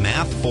all the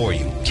math for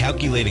you,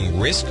 calculating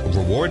risk,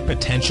 reward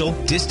potential,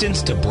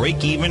 distance to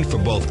break even for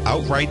both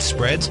outright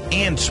spreads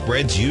and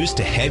spreads used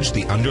to hedge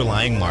the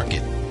underlying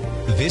market.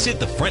 Visit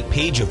the front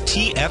page of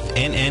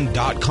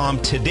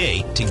TFNN.com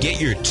today to get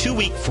your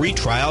 2-week free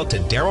trial to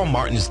Darrell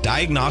Martin's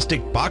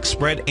Diagnostic Box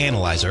Spread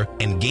Analyzer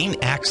and gain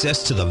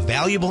access to the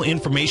valuable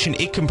information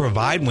it can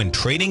provide when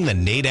trading the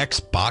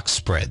Nadex box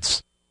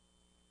spreads.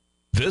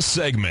 This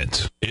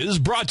segment is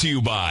brought to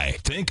you by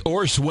Think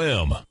or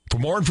Swim. For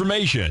more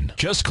information,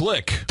 just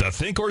click the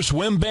Think or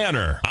Swim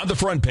banner on the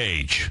front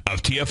page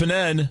of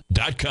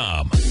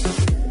TFNN.com.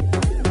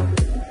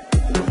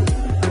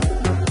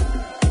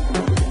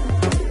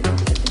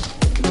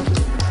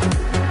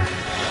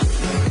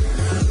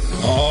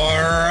 All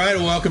right,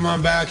 welcome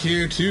on back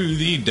here to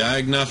the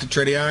Diagnostic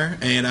Trading Hour,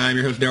 and I'm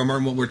your host, Darrell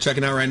Martin. What we're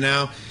checking out right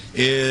now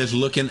is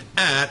looking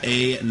at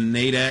a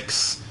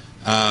Nadex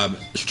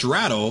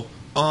straddle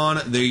on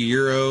the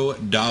euro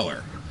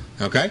dollar.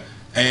 Okay,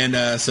 and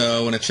so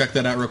I want to check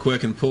that out real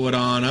quick and pull it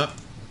on up,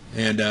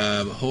 and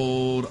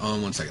hold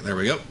on one second. There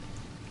we go.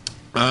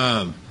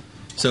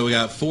 So we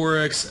got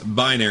Forex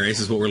Binaries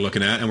is what we're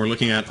looking at, and we're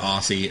looking at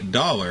Aussie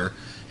dollar,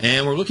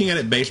 and we're looking at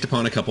it based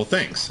upon a couple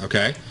things.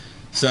 Okay,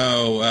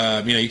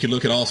 so you could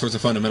look at all sorts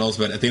of fundamentals,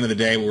 but at the end of the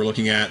day, what we're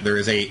looking at, there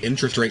is a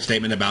interest rate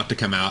statement about to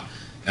come out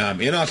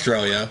in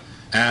Australia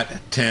at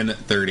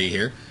 10:30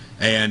 here.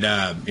 And,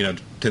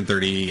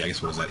 10:30, I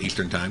guess, what was that,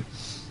 Eastern time?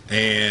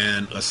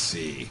 And let's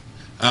see.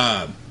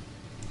 And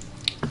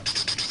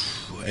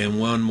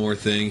one more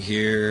thing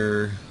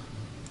here.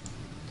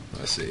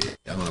 Let's see.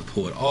 I'm going to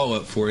pull it all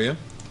up for you.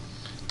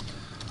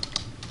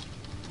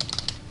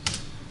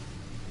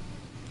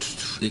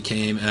 It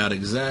came out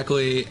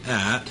exactly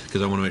at,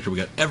 because I want to make sure we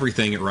got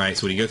everything right,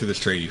 so when you go through this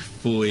trade, you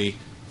fully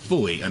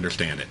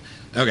understand it.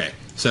 Okay,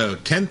 so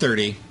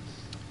 10:30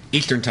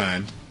 Eastern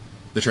time,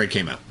 the trade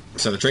came out.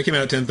 So the trade came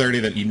out at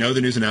 10:30, that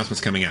the news announcement's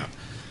coming out.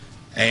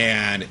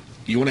 And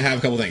you want to have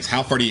a couple things.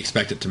 How far do you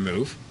expect it to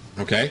move?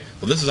 Okay?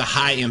 Well, this is a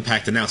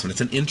high-impact announcement.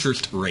 It's an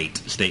interest rate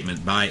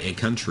statement by a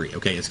country.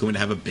 Okay? It's going to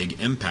have a big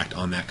impact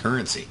on that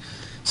currency.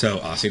 So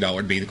Aussie dollar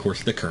would be, of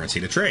course, the currency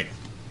to trade.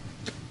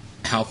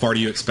 How far do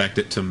you expect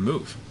it to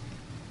move?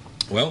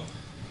 Well,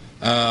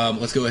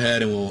 let's go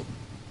ahead and we'll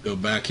go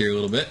back here a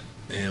little bit.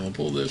 And we'll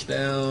pull this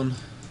down.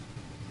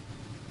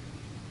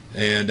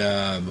 And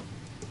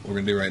what we're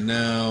going to do right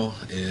now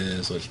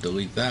is let's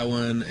delete that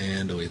one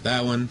and delete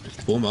that one, just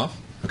to pull them off.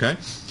 Okay?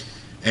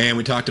 And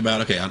we talked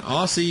about, okay, on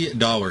Aussie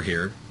dollar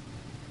here,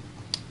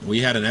 we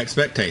had an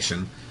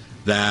expectation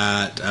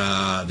that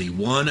the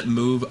one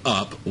move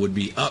up would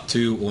be up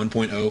to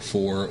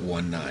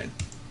 1.0419.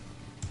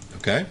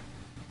 Okay?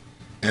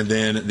 And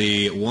then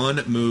the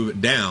one move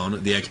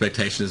down, the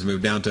expectation is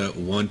moved down to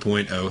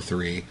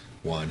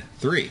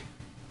 1.0313.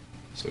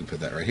 So we can put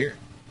that right here.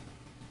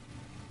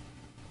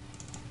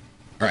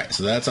 All right,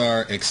 so that's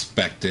our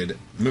expected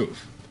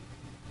move.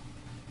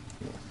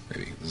 We'll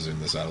maybe zoom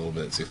this out a little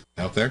bit, see if it's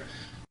out there.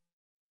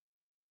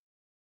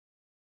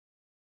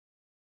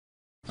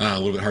 A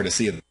little bit hard to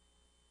see it.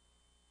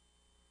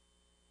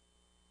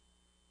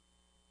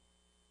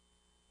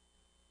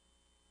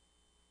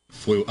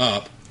 Flew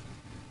up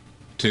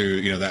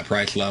to, that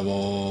price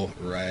level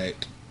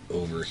right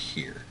over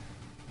here.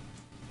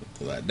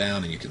 Pull that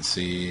down and you can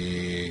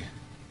see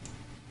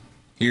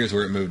here's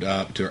where it moved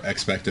up to our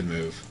expected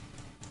move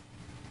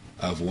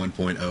of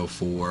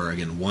 1.04.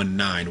 Again,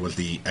 19 was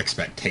the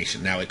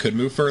expectation. Now it could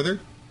move further.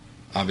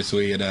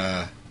 Obviously it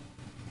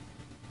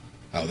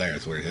oh,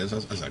 there's where it is. I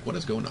was like, what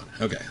is going on?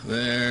 Okay,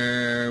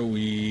 there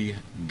we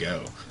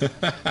go.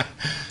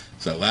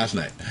 So last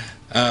night.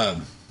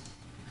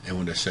 I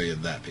wanted to show you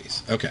that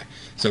piece. Okay,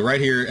 so right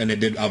here, and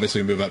it did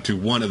obviously move up to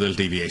one of those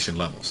deviation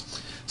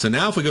levels. So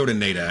now if we go to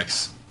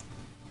Nadex,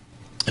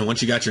 and once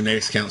you got your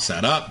Nadex account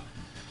set up,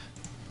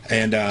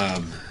 and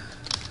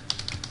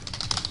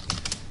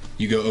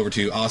you go over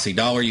to Aussie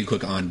dollar, you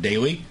click on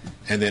daily,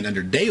 and then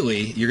under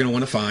daily, you're going to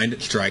want to find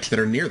strikes that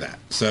are near that.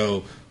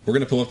 So we're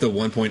going to pull up the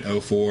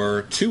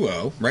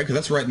 1.0420, right? Because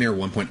that's right near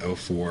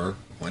 1.0419.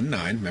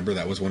 Remember,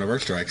 that was one of our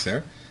strikes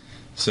there.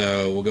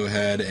 So we'll go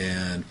ahead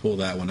and pull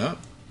that one up.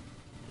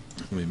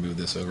 Let me move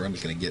this over. I'm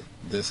just going to get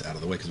this out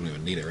of the way because we don't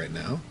even need it right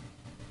now.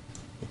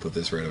 We'll put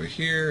this right over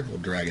here. We'll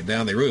drag it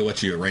down. They really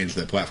let you arrange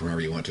the platform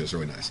however you want to. It's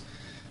really nice.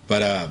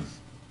 But,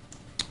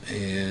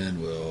 and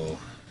we'll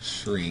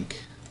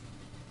shrink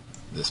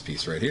this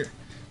piece right here.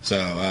 So,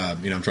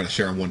 I'm trying to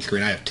share on one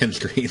screen. I have 10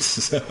 screens,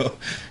 so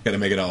got to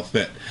make it all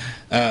fit.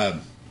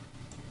 And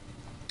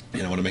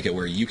I want to make it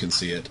where you can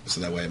see it,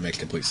 so that way it makes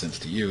complete sense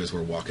to you as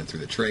we're walking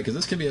through the trade, because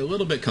this can be a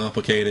little bit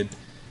complicated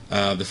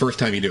the first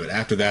time you do it.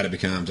 After that, it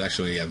becomes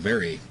actually a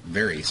very,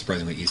 very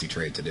surprisingly easy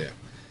trade to do.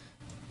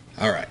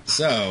 All right,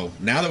 so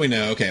now that we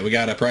know, okay, we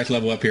got a price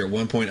level up here at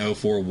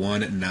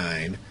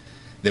 1.0419.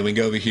 Then we can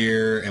go over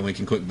here and we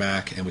can click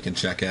back and we can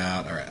check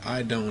out. All right,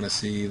 I don't want to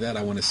see that.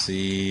 I want to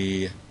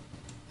see,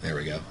 there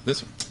we go,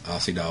 this one,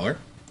 Aussie dollar.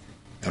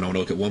 And I want to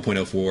look at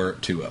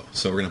 1.0420.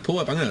 So we're going to pull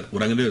up. What I'm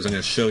going to do is I'm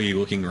going to show you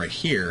looking right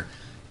here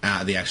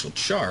at the actual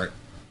chart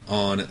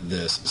on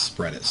this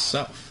spread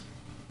itself.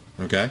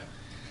 Okay?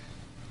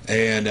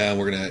 And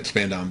we're going to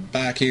expand on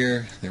back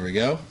here. There we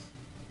go.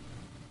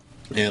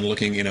 And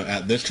looking,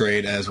 at this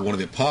trade as one of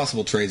the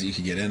possible trades that you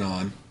could get in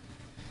on.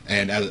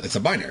 And it's a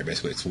binary,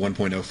 basically. It's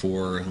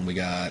 1.04, and we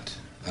got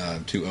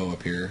 20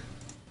 up here.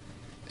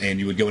 And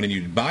you would go in and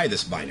you'd buy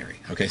this binary.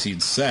 Okay, so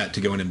you'd set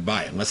to go in and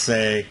buy it. And let's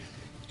say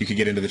you could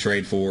get into the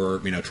trade for,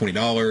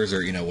 $20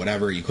 or,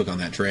 whatever. You click on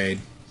that trade.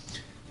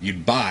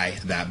 You'd buy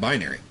that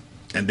binary.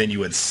 And then you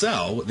would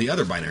sell the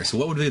other binary. So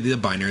what would be the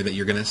binary that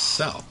you're going to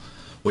sell?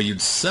 Well,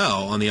 you'd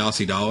sell on the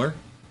Aussie dollar,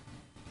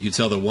 you'd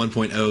sell the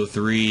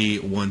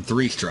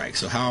 1.0313 strike.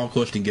 So how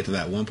close can you get to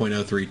that?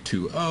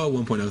 1.0320,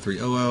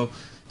 1.0300.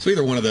 So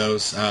either one of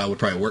those would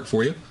probably work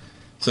for you.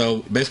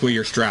 So basically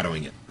you're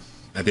straddling it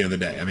at the end of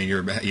the day. I mean,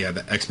 you have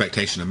the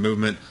expectation of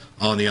movement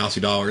on the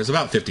Aussie dollar is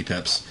about 50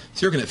 pips.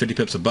 So you're looking at 50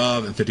 pips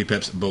above and 50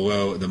 pips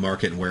below the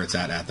market and where it's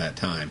at that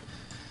time.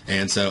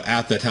 And so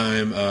at the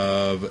time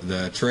of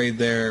the trade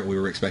there, we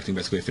were expecting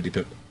basically a 50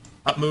 pip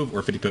up move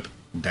or 50 pip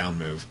down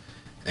move.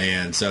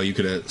 And so you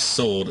could have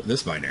sold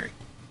this binary.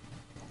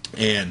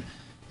 And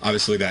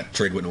obviously that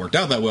trade wouldn't have worked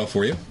out that well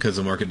for you because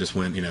the market just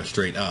went,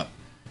 straight up.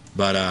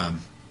 But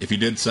if you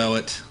did sell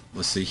it,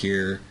 let's see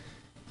here,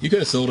 you could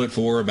have sold it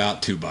for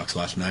about $2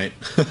 last night.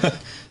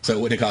 So it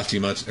wouldn't have cost you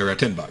much, or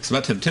 $10, about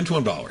 $10,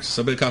 $12.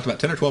 So it would have cost about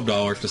 $10 or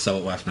 $12 to sell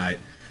it last night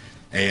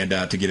and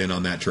to get in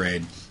on that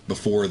trade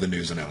before the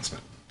news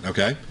announcement.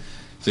 Okay?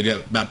 So you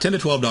have about $10 to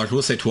 $12,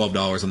 we'll say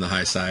 $12 on the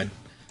high side,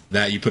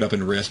 that you put up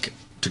in risk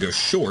to go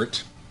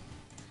short.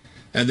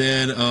 And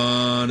then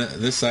on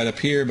this side up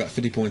here, about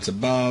 50 points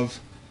above,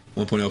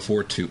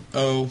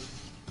 1.0420.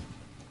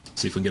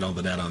 See if we can get all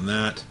the data on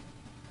that.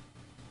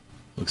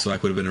 Looks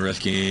like we'd have been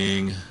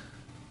risking,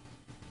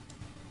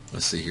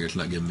 let's see here, it's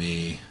not giving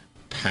me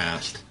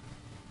past.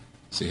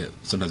 See,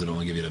 sometimes it'll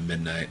only give you to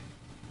midnight.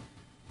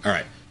 All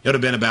right, it would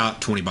have been about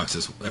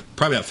 $20,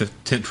 probably about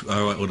 10,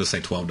 we'll just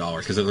say $12,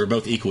 because they're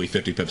both equally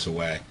 50 pips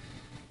away.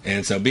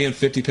 And so being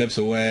 50 pips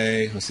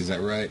away, let's see, is that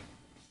right?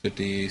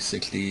 50,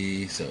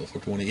 60, so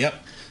 420, yep.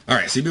 All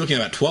right, so you'd be looking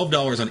at about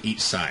 $12 on each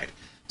side.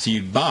 So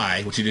you'd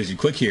buy, what you do is you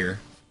click here,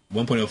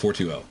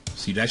 1.0420.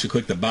 So you'd actually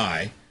click the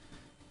buy,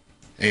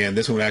 and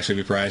this one would actually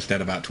be priced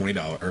at about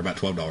 $20, or about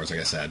 $12, like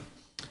I said.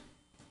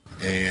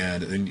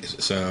 And then,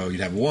 so you'd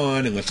have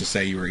one, and let's just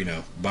say you were,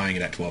 buying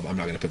it at 12. I'm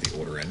not going to put the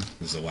order in.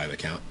 This is a live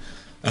account.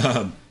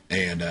 And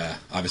And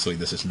obviously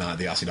this is not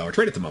the Aussie dollar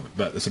trade at the moment,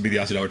 but this would be the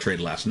Aussie dollar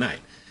trade last night.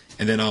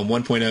 And then on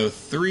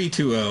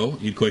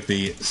 1.0320, you'd click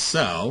the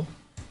sell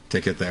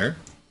ticket there.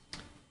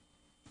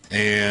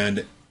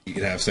 And you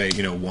could have, say,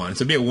 1.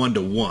 So it'd be a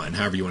 1-to-1,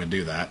 however you want to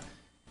do that.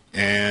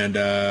 And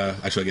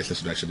actually, I guess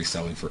this would actually be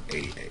selling for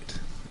 88.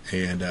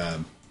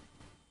 And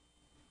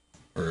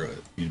or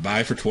you'd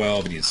buy for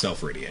 12 and you'd sell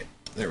for 88.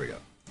 There we go.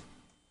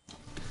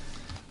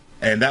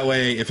 And that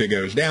way, if it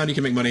goes down, you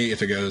can make money.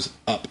 If it goes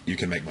up, you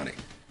can make money.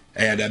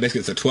 And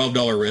basically, it's a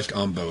 $12 risk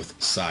on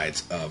both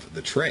sides of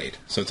the trade.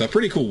 So it's a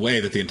pretty cool way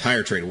that the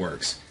entire trade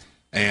works.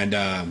 And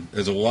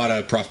there's a lot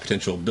of profit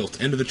potential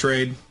built into the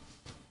trade.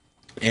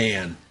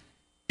 And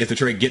if the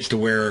trade gets to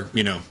where,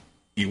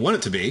 you want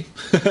it to be,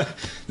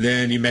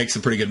 then you make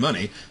some pretty good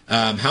money.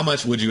 How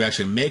much would you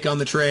actually make on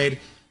the trade?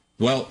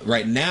 Well,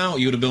 right now,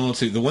 you would have been able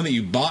to, the one that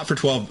you bought for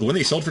 12, the one that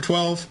you sold for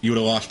 12, you would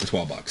have lost the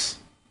 $12.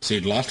 So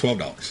you'd lost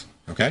 $12.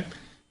 Okay?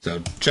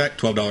 So check,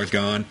 $12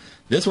 gone.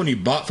 This one you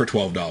bought for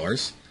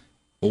 $12.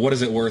 Well, what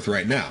is it worth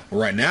right now? Well,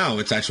 right now,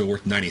 it's actually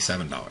worth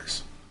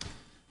 $97.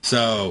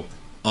 So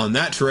on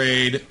that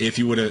trade, if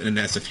you would have, and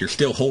that's if you're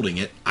still holding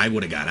it, I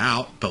would have got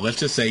out. But let's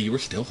just say you were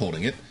still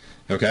holding it.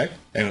 Okay?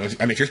 And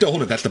if you're still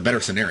holding it, that's the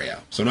better scenario.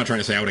 So I'm not trying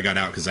to say I would have got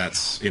out because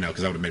that's,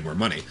 because I would have made more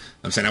money.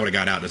 I'm saying I would have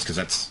got out just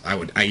because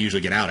I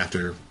usually get out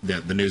after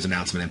the news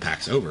announcement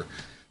impact's over.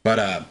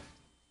 But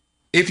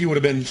if you would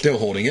have been still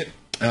holding it,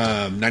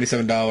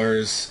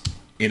 $97,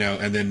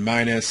 and then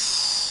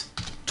minus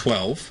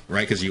 12,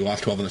 right? Because you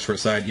lost 12 on the short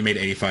side, you made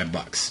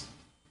 $85.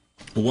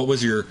 What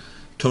was your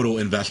total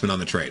investment on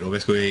the trade? Well,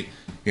 basically,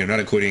 not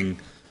including,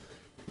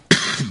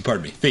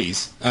 pardon me,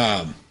 fees, would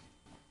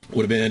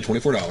have been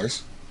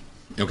 $24.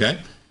 Okay.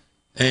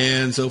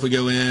 And so if we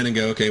go in and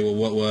go, okay, well,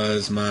 what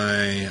was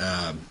my,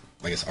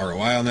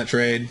 ROI on that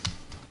trade?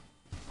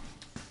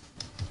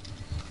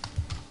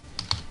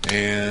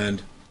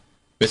 And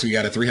basically you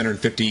got a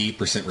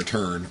 350%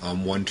 return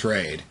on one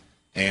trade.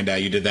 And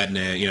you did that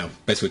in,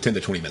 basically 10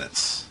 to 20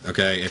 minutes.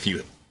 Okay.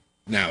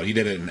 Now you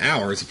did it in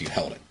hours if you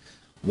held it.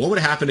 What would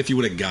happen if you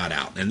would have got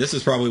out? And this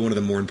is probably one of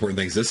the more important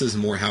things. This is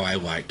more how I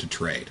like to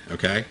trade.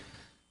 Okay.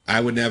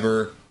 I would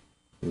never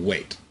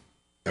wait.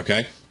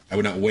 Okay. I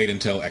would not wait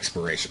until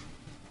expiration.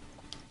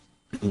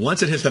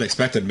 Once it hits that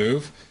expected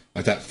move,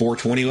 like that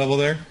 420 level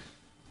there,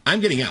 I'm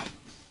getting out.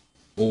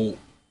 Well,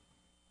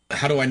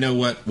 how do I know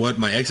what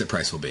my exit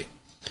price will be?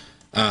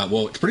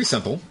 Well, it's pretty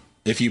simple.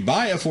 If you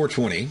buy a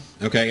 420,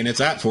 okay, and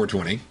it's at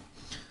 420,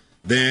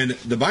 then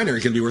the binary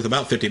is going to be worth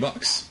about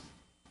 $50.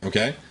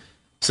 Okay?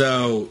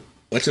 So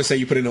let's just say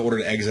you put in an order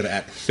to exit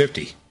at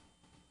 50.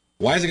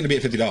 Why is it going to be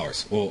at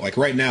 $50? Well, like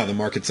right now, the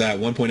market's at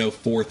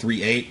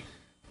 1.0438.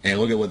 And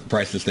look at what the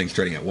price this thing's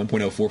trading at.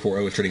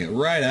 1.0440 is trading at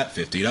right at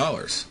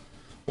 $50.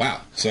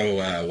 Wow.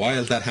 So why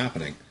is that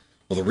happening?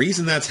 Well, the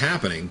reason that's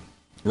happening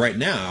right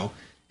now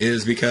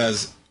is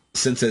because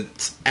since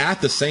it's at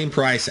the same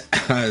price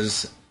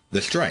as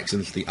the strike,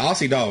 since the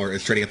Aussie dollar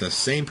is trading at the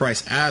same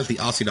price as the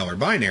Aussie dollar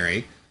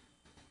binary,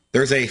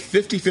 there's a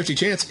 50-50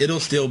 chance it'll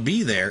still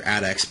be there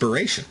at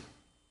expiration.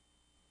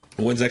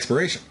 When's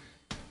expiration?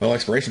 Well,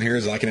 expiration here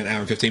is like in an hour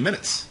and 15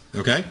 minutes.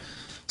 Okay?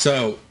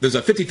 So there's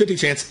a 50-50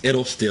 chance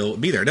it'll still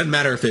be there. It doesn't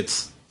matter if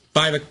it's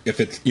I don't know. If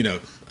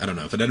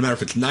it doesn't matter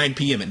if it's 9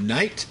 p.m. at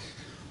night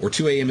or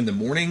 2 a.m. in the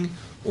morning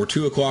or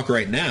 2 o'clock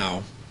right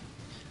now,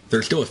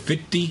 there's still a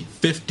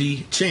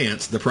 50-50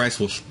 chance the price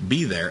will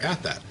be there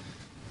at that.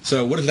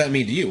 So what does that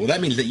mean to you? Well,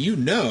 that means that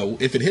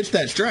if it hits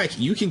that strike,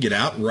 you can get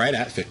out right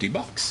at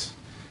 $50.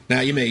 Now,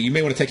 you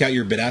may want to take out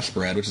your bid-ask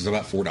spread, which is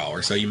about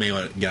 $4, so you may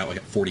want to get out like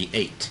at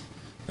 48.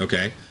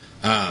 Okay?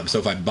 So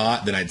if I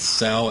bought, then I'd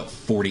sell at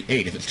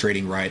 48 if it's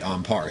trading right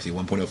on par. See,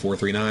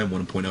 1.0439,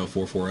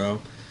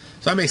 1.0440.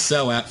 So I may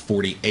sell at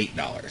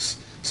 $48.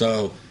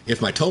 So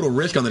if my total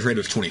risk on the trade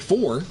was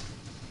 24,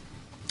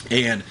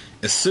 and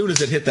as soon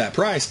as it hit that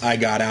price, I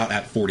got out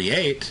at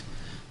 48,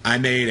 I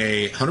made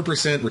a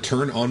 100%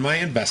 return on my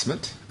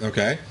investment.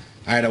 Okay?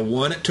 I had a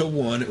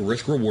 1-to-1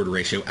 risk-reward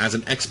ratio as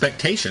an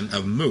expectation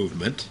of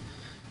movement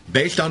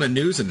based on a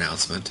news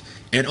announcement,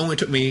 and it only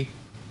took me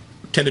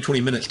 10 to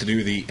 20 minutes to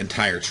do the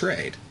entire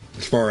trade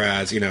as far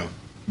as,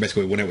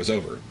 basically when it was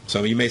over.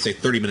 So you may say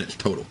 30 minutes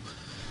total.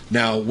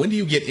 Now, when do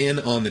you get in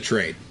on the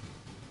trade?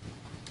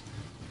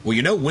 Well,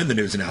 you know when the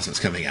news announcement's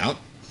coming out.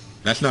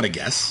 That's not a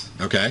guess,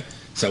 okay?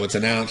 So it's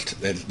announced.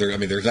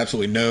 There's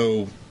absolutely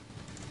no...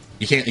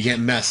 You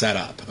can't mess that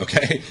up,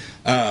 okay?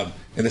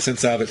 In the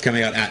sense of it's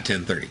coming out at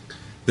 10:30.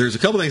 There's a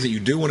couple things that you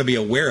do want to be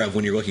aware of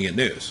when you're looking at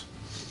news.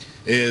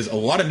 Is a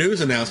lot of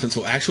news announcements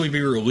will actually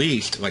be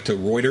released, like to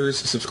Reuters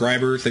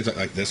subscribers, things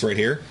like this right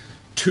here,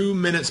 2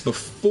 minutes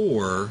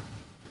before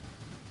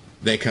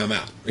they come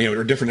out.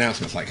 Or different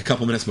announcements, like a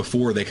couple minutes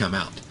before they come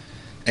out.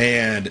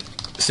 And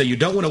so you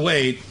don't want to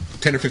wait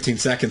 10 or 15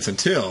 seconds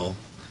until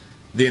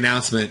the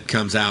announcement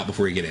comes out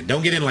before you get in.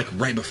 Don't get in like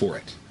right before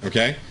it,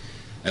 okay?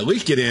 At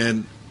least get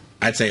in,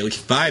 I'd say at least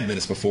 5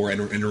 minutes before.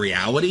 And in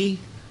reality,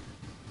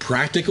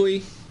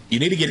 practically, you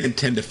need to get in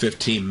 10 to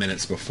 15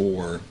 minutes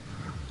before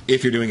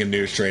if you're doing a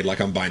news trade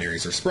like on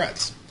binaries or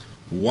spreads.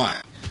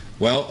 Why?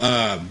 Well,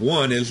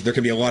 one is there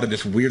can be a lot of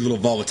this weird little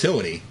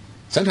volatility.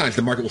 Sometimes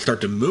the market will start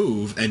to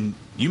move, and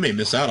you may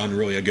miss out on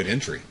really a good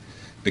entry.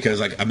 Because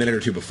like a minute or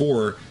two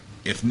before,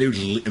 if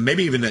news,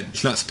 maybe even that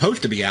it's not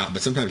supposed to be out,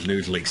 but sometimes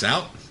news leaks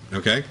out,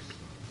 okay,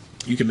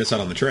 you can miss out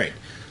on the trade.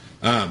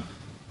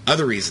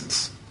 Other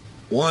reasons.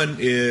 One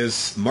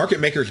is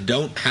market makers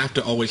don't have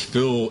to always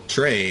fill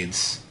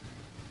trades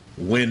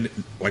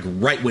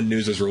right when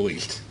news is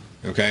released.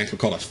 Okay, it's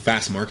called a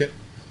fast market.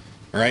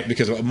 All right,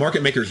 because a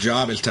market maker's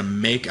job is to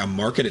make a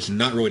market. It's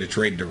not really to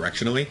trade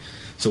directionally.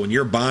 So when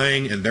you're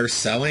buying and they're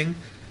selling,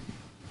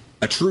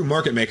 a true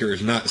market maker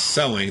is not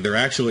selling. They're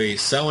actually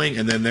selling,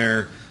 and then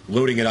they're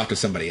loading it off to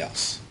somebody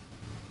else.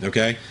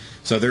 Okay,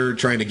 so they're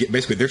trying to get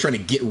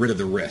rid of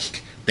the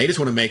risk. They just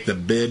want to make the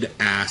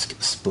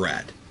bid-ask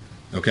spread.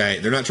 Okay,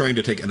 they're not trying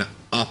to take an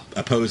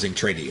opposing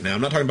trade. Now,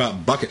 I'm not talking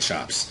about bucket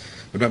shops.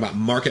 I'm talking about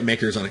market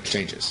makers on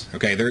exchanges.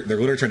 Okay, they're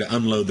literally trying to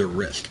unload their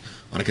risk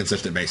on a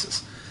consistent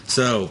basis.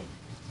 So,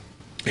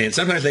 and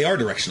sometimes they are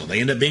directional. They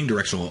end up being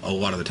directional a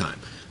lot of the time.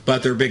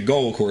 But their big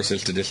goal, of course,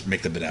 is to just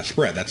make the bid-ask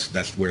spread.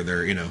 That's where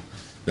their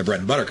bread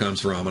and butter comes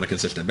from on a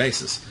consistent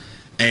basis.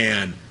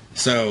 And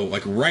so,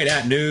 like right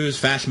at news,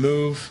 fast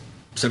move,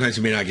 sometimes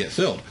you may not get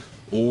filled,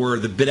 or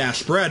the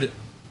bid-ask spread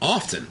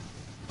often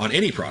on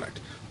any product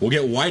will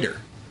get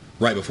wider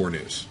right before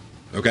news,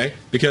 okay?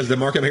 Because the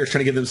market makers are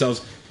trying to give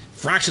themselves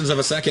fractions of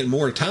a second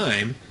more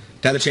time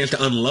to have the chance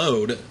to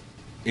unload,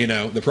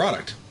 the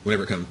product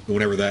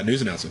whenever that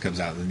news announcement comes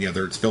out, and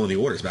they're filling the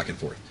orders back and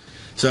forth.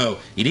 So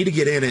you need to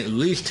get in at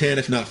least 10,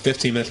 if not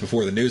 15 minutes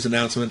before the news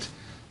announcement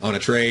on a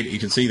trade. You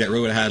can see that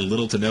really had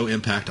little to no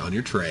impact on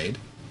your trade,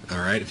 all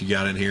right, if you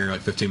got in here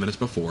like 15 minutes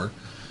before.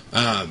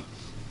 And,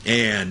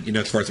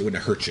 as far as it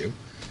wouldn't hurt you.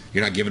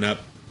 You're not giving up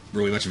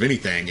really much of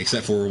anything,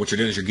 except for what you're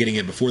doing is you're getting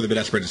in before the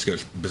bid-ask spread just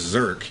goes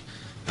berserk.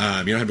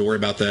 You don't have to worry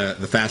about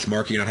the fast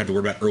market. You don't have to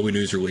worry about early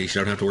news release.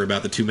 You don't have to worry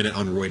about the 2-minute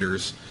on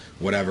Reuters,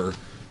 whatever.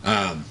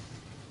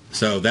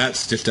 So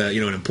that's just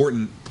an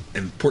important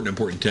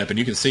tip. And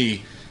you can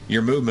see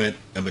your movement,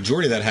 a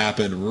majority of that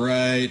happened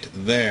right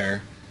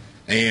there.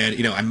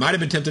 And, I might have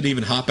been tempted to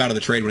even hop out of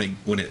the trade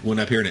when it went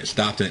up here and it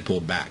stopped and it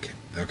pulled back.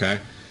 Okay?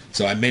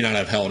 So I may not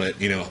have held it,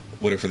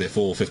 for the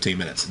full 15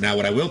 minutes. Now,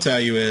 what I will tell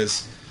you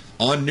is,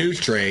 on news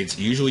trades,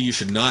 usually you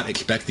should not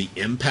expect the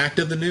impact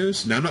of the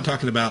news. Now, I'm not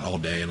talking about all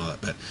day and all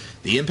that, but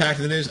the impact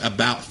of the news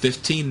about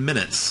 15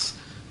 minutes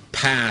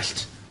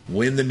past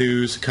when the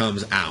news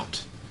comes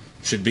out.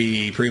 Should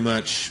be pretty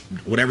much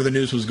whatever the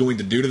news was going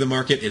to do to the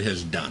market, it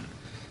has done.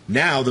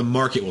 Now the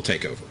market will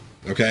take over.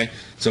 Okay?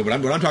 So what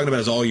I'm talking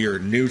about is all your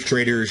news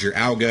traders, your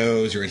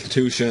algos, your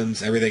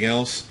institutions, everything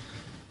else.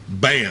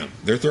 Bam!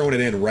 They're throwing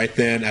it in right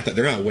then.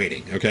 They're not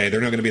waiting. Okay? They're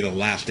not going to be the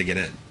last to get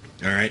in.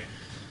 All right?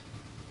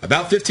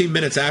 About 15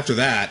 minutes after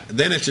that,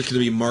 then it's just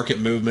going to be market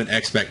movement,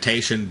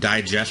 expectation,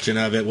 digestion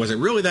of it. Was it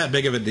really that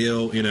big of a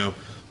deal?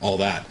 All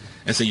that.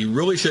 And so you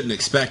really shouldn't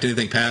expect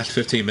anything past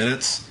 15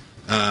 minutes.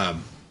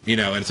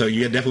 And so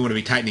you definitely want to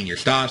be tightening your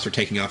stops or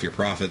taking off your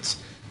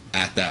profits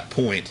at that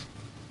point.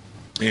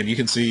 And you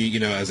can see,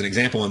 as an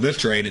example on this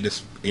trade, it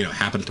just,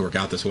 happens to work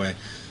out this way.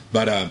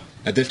 But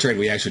at this trade,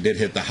 we actually did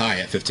hit the high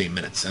at 15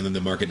 minutes, and then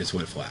the market just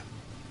went flat.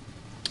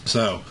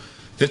 So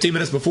 15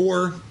 minutes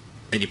before,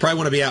 and you probably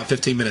want to be out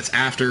 15 minutes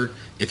after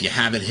if you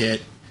haven't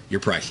hit your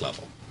price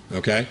level,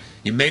 okay?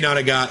 You may not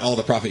have got all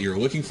the profit you were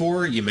looking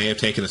for. You may have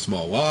taken a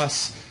small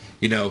loss,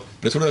 but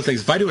it's one of those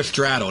things. If I do a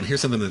straddle, and here's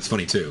something that's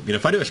funny too.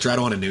 If I do a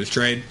straddle on a news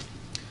trade,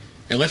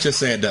 and let's just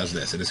say it does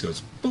this. It just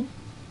goes boop,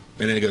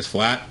 and then it goes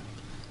flat.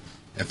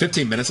 If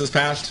 15 minutes has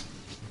passed,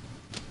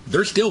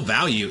 there's still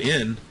value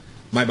in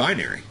my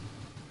binary,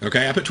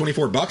 okay? I put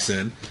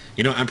 $24 in.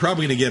 I'm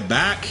probably going to get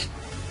back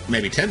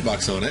maybe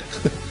 $10 on it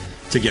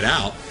to get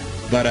out.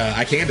 But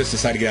I can just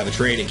decide to get out of the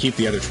trade and keep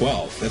the other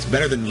 12. That's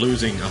better than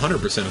losing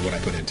 100% of what I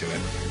put into it.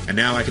 And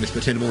now I can just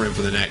put 10 more in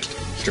for the next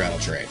straddle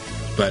trade.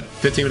 But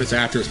 15 minutes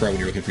after is probably when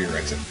you're looking for your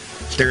exit.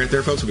 Stay right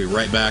there, folks. We'll be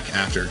right back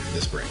after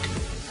this break.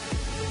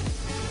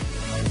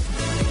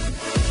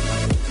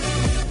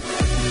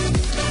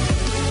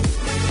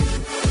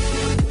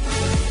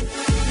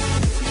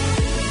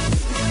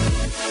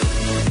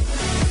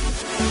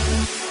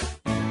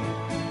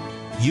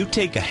 You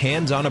take a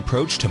hands-on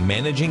approach to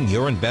managing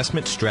your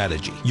investment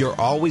strategy. You're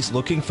always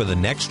looking for the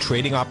next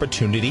trading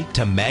opportunity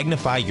to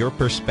magnify your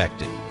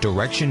perspective.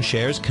 Direction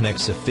Shares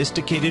connects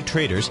sophisticated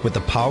traders with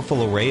a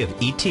powerful array of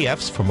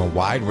ETFs from a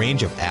wide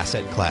range of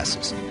asset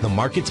classes. The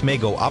markets may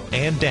go up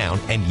and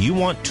down, and you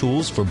want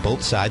tools for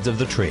both sides of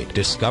the trade.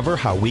 Discover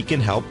how we can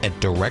help at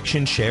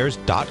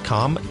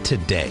DirectionShares.com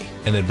today.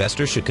 An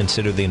investor should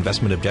consider the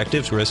investment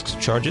objectives, risks,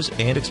 charges,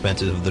 and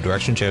expenses of the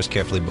Direction Shares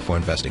carefully before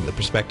investing. The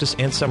prospectus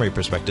and summary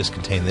prospectus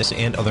contain this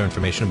and other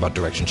information about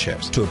Direction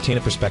Shares. To obtain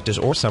a prospectus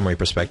or summary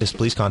prospectus,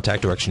 please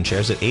contact Direction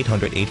Shares at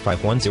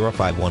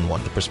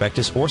 800-851-0511. The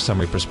prospectus or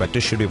summary prospectus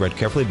prospectus should be read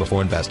carefully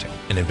before investing.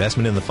 An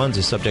investment in the funds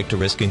is subject to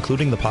risk,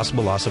 including the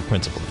possible loss of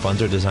principal. The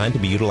funds are designed to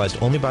be utilized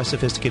only by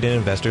sophisticated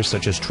investors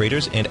such as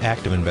traders and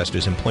active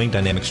investors employing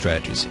dynamic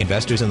strategies.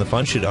 Investors in the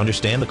fund should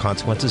understand the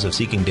consequences of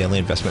seeking daily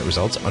investment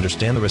results,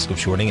 understand the risk of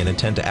shorting, and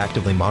intend to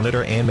actively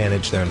monitor and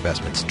manage their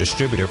investments.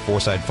 Distributor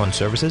Foreside Fund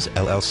Services,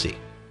 LLC.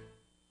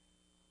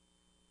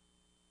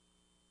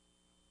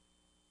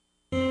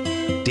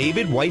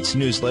 David White's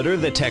newsletter,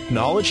 The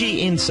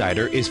Technology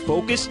Insider, is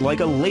focused like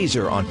a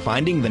laser on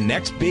finding the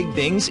next big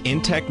things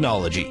in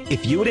technology.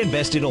 If you had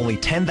invested only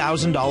 $10,000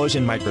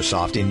 in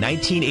Microsoft in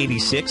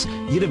 1986,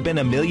 you'd have been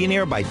a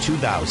millionaire by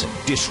 2000.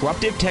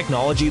 Disruptive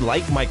technology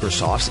like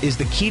Microsoft's is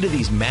the key to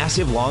these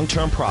massive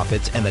long-term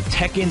profits, and the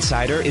Tech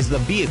Insider is the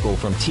vehicle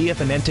from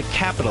TFNN to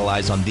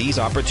capitalize on these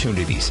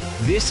opportunities.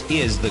 This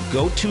is the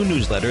go-to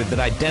newsletter that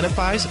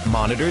identifies,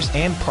 monitors,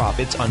 and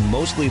profits on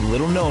mostly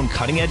little-known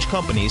cutting-edge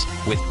companies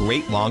with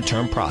great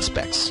long-term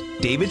prospects.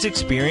 David's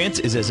experience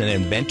is as an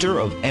inventor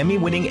of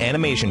Emmy-winning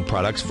animation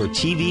products for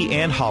TV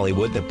and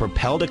Hollywood that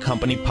propelled a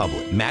company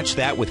public. Match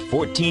that with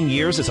 14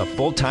 years as a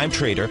full-time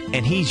trader,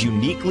 and he's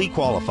uniquely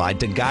qualified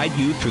to guide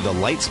you through the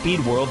light-speed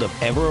world of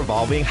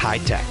ever-evolving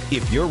high-tech.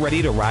 If you're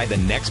ready to ride the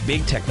next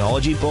big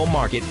technology bull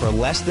market for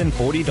less than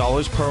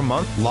 $40 per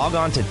month, log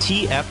on to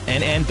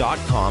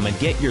TFNN.com and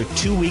get your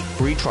 2-week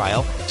free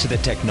trial to the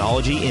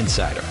Technology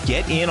Insider.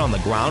 Get in on the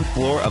ground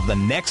floor of the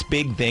next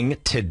big thing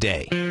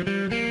today.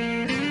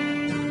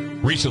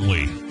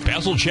 Recently,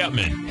 Basil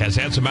Chapman has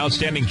had some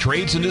outstanding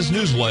trades in his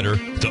newsletter,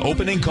 The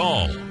Opening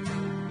Call.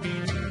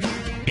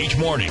 Each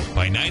morning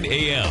by 9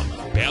 a.m.,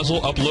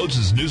 Basil uploads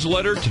his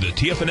newsletter to the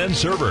TFNN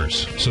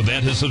servers so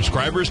that his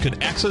subscribers can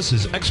access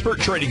his expert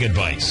trading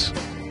advice.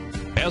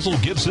 Basil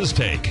gives his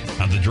take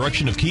on the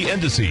direction of key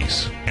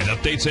indices and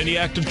updates any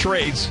active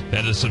trades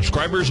that his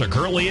subscribers are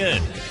currently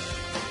in.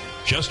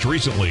 Just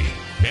recently,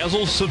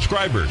 Basil's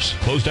subscribers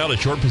closed out a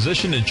short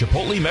position in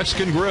Chipotle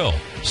Mexican Grill,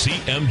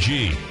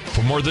 CMG,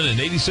 for more than an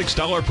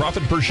 $86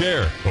 profit per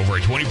share, over a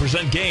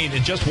 20% gain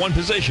in just one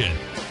position.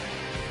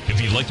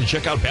 If you'd like to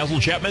check out Basil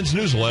Chapman's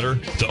newsletter,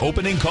 The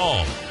Opening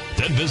Call,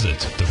 then visit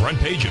the front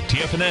page of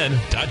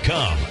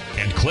TFNN.com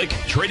and click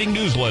Trading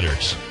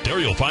Newsletters. There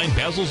you'll find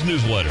Basil's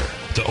newsletter,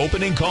 The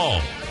Opening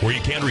Call, where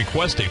you can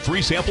request a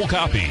free sample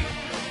copy.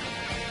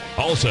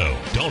 Also,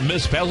 don't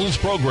miss Basil's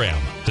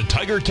program, The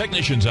Tiger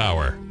Technicians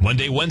Hour,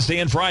 Monday, Wednesday,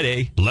 and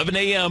Friday, 11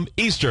 a.m.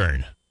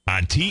 Eastern,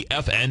 on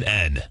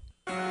TFNN.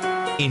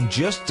 In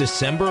just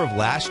December of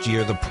last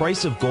year, the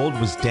price of gold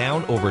was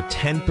down over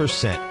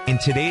 10%. In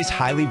today's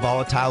highly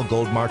volatile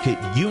gold market,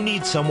 you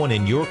need someone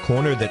in your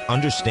corner that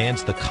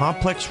understands the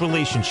complex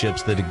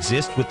relationships that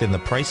exist within the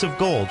price of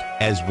gold,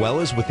 as well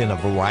as within a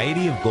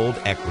variety of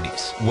gold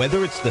equities.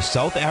 Whether it's the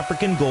South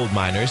African gold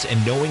miners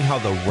and knowing how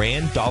the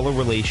Rand-dollar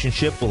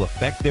relationship will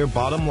affect their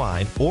bottom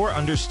line, or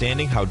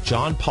understanding how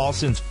John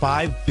Paulson's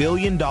 $5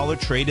 billion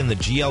trade in the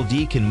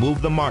GLD can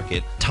move the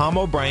market, Tom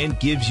O'Brien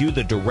gives you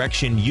the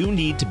direction you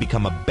need to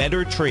become a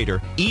better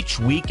trader each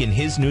week in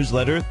his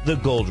newsletter, The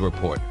Gold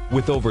Report.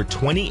 With over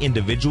 20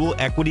 individual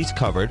equities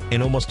covered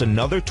and almost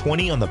another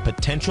 20 on the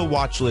potential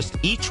watch list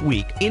each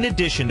week, in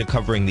addition to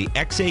covering the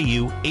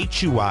XAU,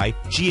 HUI,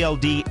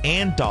 GLD,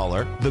 and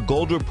dollar, The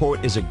Gold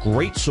Report is a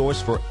great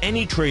source for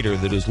any trader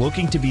that is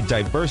looking to be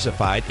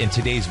diversified in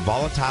today's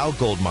volatile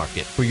gold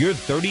market. For your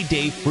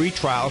 30-day free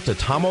trial to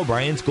Tom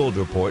O'Brien's Gold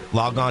Report,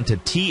 log on to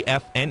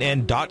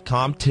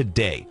TFNN.com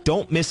today.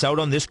 Don't miss out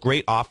on this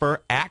great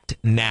offer. Act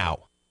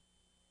now.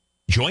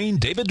 Join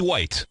David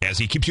White as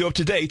he keeps you up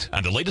to date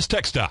on the latest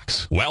tech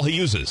stocks while he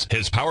uses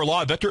his Power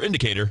Law Vector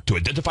Indicator to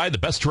identify the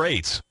best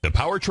trades. The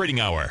Power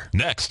Trading Hour,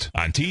 next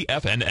on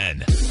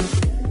TFNN.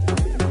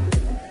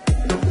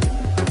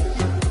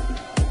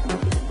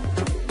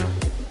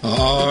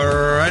 All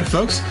right,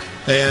 folks.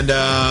 And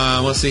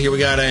let's see here. We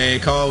got a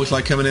call looks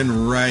like coming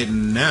in right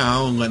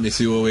now. Let me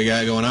see what we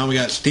got going on. We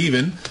got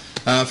Steven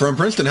from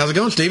Princeton. How's it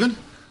going, Steven?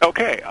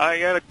 Okay.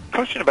 I got a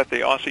question about the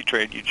Aussie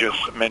trade you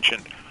just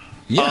mentioned.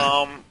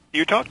 Yeah.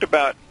 You talked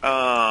about,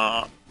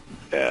 I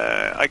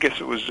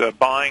guess it was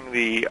buying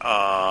the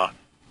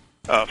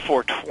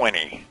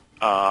 420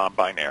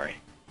 binary.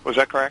 Was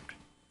that correct?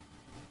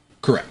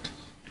 Correct.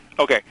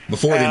 Okay.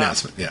 Before the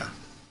announcement, yeah.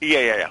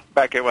 Yeah.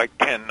 Back at like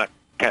 10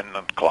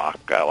 o'clock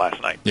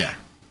last night. Yeah.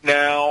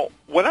 Now,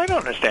 what I don't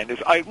understand is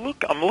I'm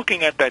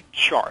looking at that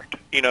chart.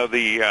 You know,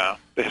 the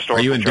historical chart.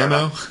 Are you in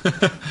demo?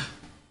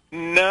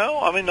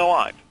 No, I'm in the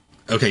live.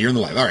 Okay, you're in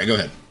the live. All right, go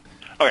ahead.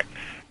 Okay.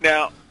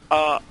 Now,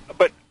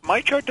 but my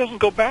chart doesn't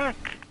go back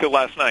to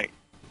last night.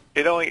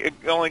 It only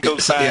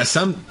goes back. Yeah,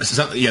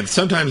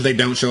 sometimes they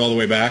don't show all the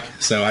way back.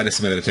 So I just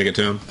submitted a ticket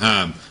to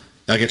them.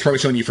 Like it's probably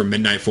showing you from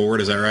midnight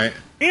forward. Is that right?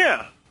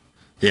 Yeah.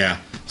 Yeah.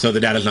 So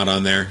the data's not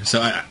on there. So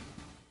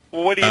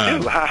well, what do you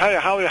do?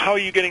 How are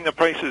you getting the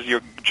prices?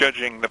 You're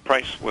judging the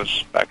price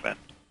was back then.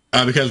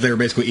 Because they were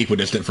basically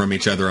equidistant from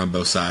each other on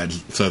both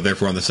sides. So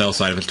therefore, on the sell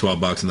side, if it's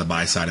 $12, and the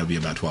buy side, it'll be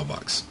about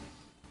 $12.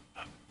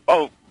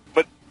 Oh.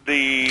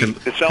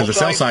 The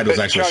sell side was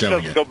actually showing it.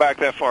 Doesn't go back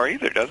that far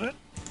either, does it?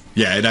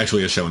 Yeah, it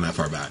actually is showing that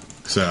far back.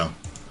 So,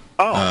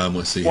 Oh.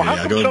 Let's see. Well, here.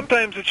 how come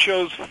sometimes it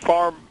shows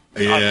far?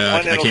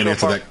 Yeah, I can't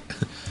answer that.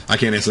 I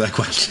can't answer that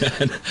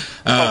question.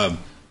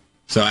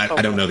 So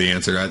I don't know the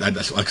answer.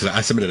 Because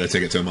I submitted a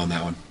ticket to him on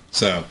that one.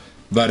 So,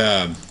 but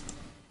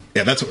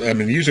yeah,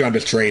 usually I'm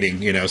just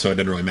trading, so it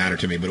doesn't really matter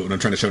to me. But when I'm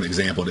trying to show an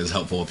example, it is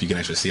helpful if you can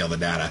actually see all the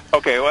data.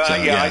 Okay, well, So,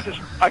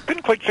 I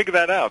couldn't quite figure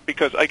that out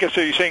because I guess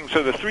you're saying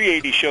the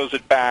 380 shows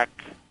it back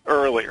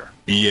earlier.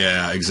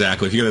 Yeah,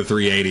 exactly. If you go to the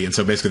 380, and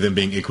so basically them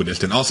being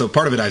equidistant. Also,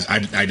 part of it is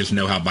I just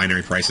know how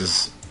binary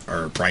prices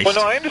are priced. Well,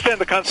 no, I understand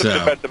the concept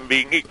about them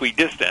being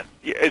equidistant.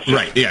 It's just,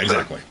 right, yeah,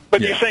 exactly. But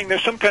you're saying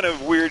there's some kind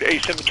of weird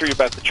asymmetry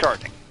about the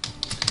charting.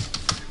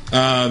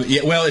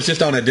 Yeah, well, it's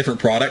just on a different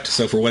product,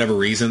 so for whatever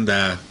reason,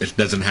 it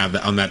doesn't have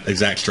that on that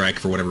exact strike.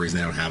 For whatever reason,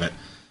 they don't have it.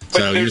 But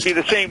so there'd be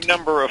the same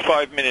number of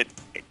 5-minute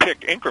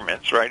tick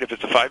increments, right? If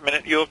it's a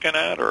 5-minute you're looking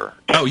at, or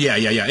oh yeah,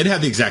 it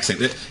had the exact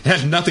same. It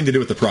has nothing to do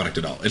with the product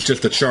at all. It's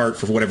just the chart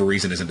for whatever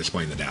reason isn't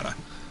displaying the data.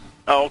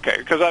 Oh, okay.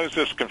 Because I was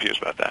just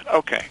confused about that.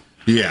 Okay.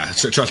 Yeah,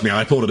 so trust me,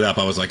 I pulled it up.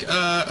 I was like,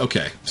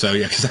 okay. So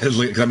yeah, because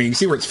you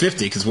see where it's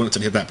 50 because when it's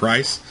hit that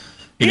price,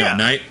 at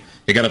night.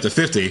 It got up to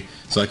 50.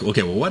 It's like,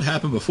 okay, well, what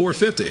happened before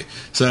 50?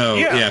 So,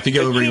 yeah if you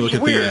go over and you look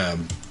at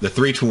the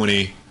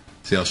 320,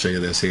 see, I'll show you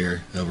this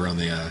here over on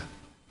the...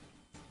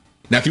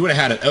 Now, if you would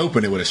have had it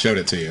open, it would have showed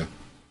it to you.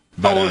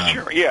 But,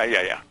 sure.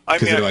 Yeah.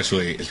 Because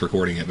it's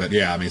recording it. But,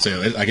 yeah,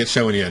 so I guess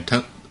showing you a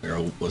ton...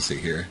 Let's see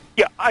here.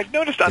 Yeah, I've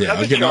noticed on I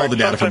was getting all the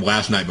data from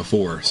last night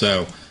before.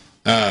 So,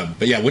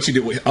 but, yeah, what you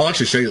do... I'll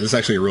actually show you. This is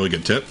actually a really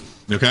good tip,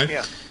 okay?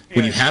 Yeah.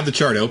 When you have the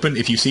chart open,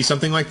 if you see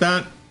something like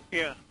that...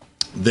 Yeah.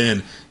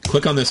 Then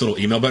click on this little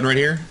email button right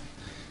here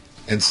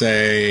and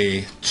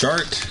say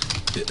chart.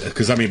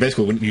 Because,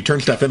 basically, when you turn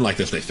stuff in like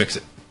this, they fix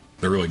it.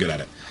 They're really good at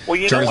it. Well,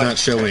 chart is not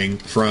showing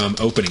from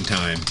opening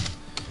time,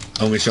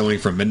 only showing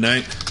from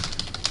midnight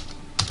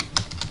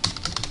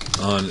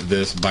on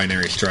this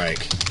binary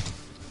strike.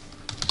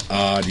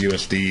 Odd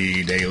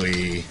USD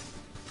daily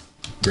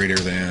greater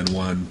than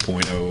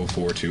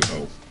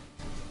 1.0420.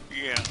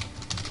 Yeah.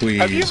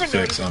 Please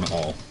fix on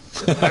all.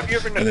 Have you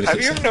ever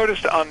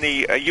noticed on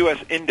the U.S.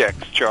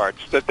 index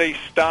charts that they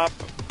stop,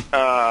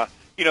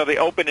 they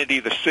open at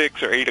either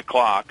 6 or 8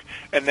 o'clock,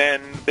 and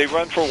then they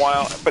run for a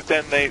while, but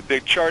then the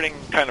charting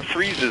kind of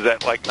freezes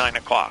at like 9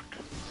 o'clock?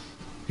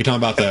 You talking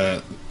about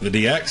the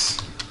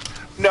DX?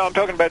 No, I'm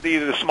talking about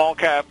the small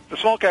cap. The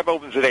small cap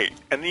opens at 8,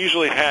 and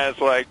usually has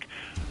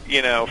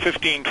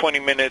 15, 20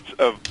 minutes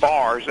of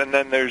bars, and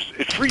then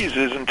it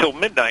freezes until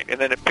midnight,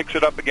 and then it picks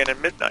it up again at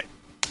midnight.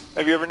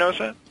 Have you ever noticed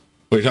that?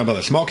 What, you're talking about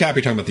the small cap, or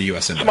you're talking about the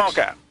U.S. index? Small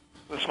cap.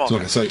 The small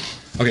cap. So,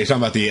 you're talking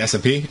about the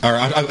S&P? Or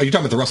are you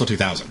talking about the Russell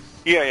 2000?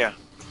 Yeah.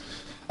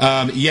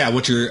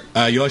 What you'll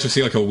actually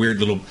see a weird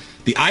little...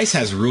 The ICE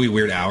has really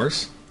weird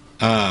hours.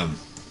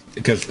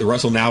 Because the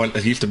Russell now,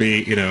 it used to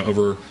be,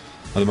 over on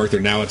the Merthyr.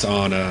 Now it's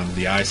on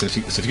the ICE. So if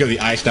you go to the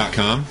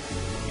ICE.com...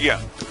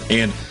 Yeah.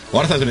 And a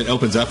lot of times when it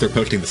opens up, they're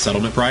posting the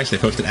settlement price. They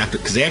post it after...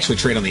 Because they actually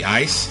trade on the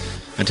ICE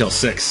until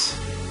 6.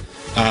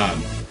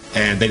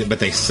 But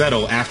they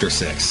settle after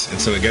 6, and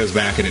so it goes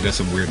back and it does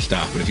some weird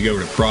stuff. But if you go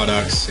over to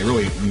products, it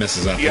really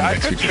messes up. Yeah, I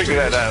couldn't figure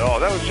that out at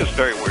all. That was just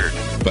very weird.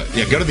 But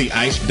yeah, go to the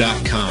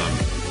ice.com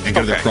and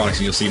go to their products,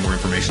 and you'll see more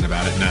information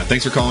about it. And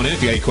thanks for calling in.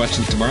 If you got any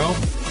questions tomorrow,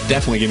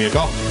 definitely give me a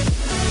call.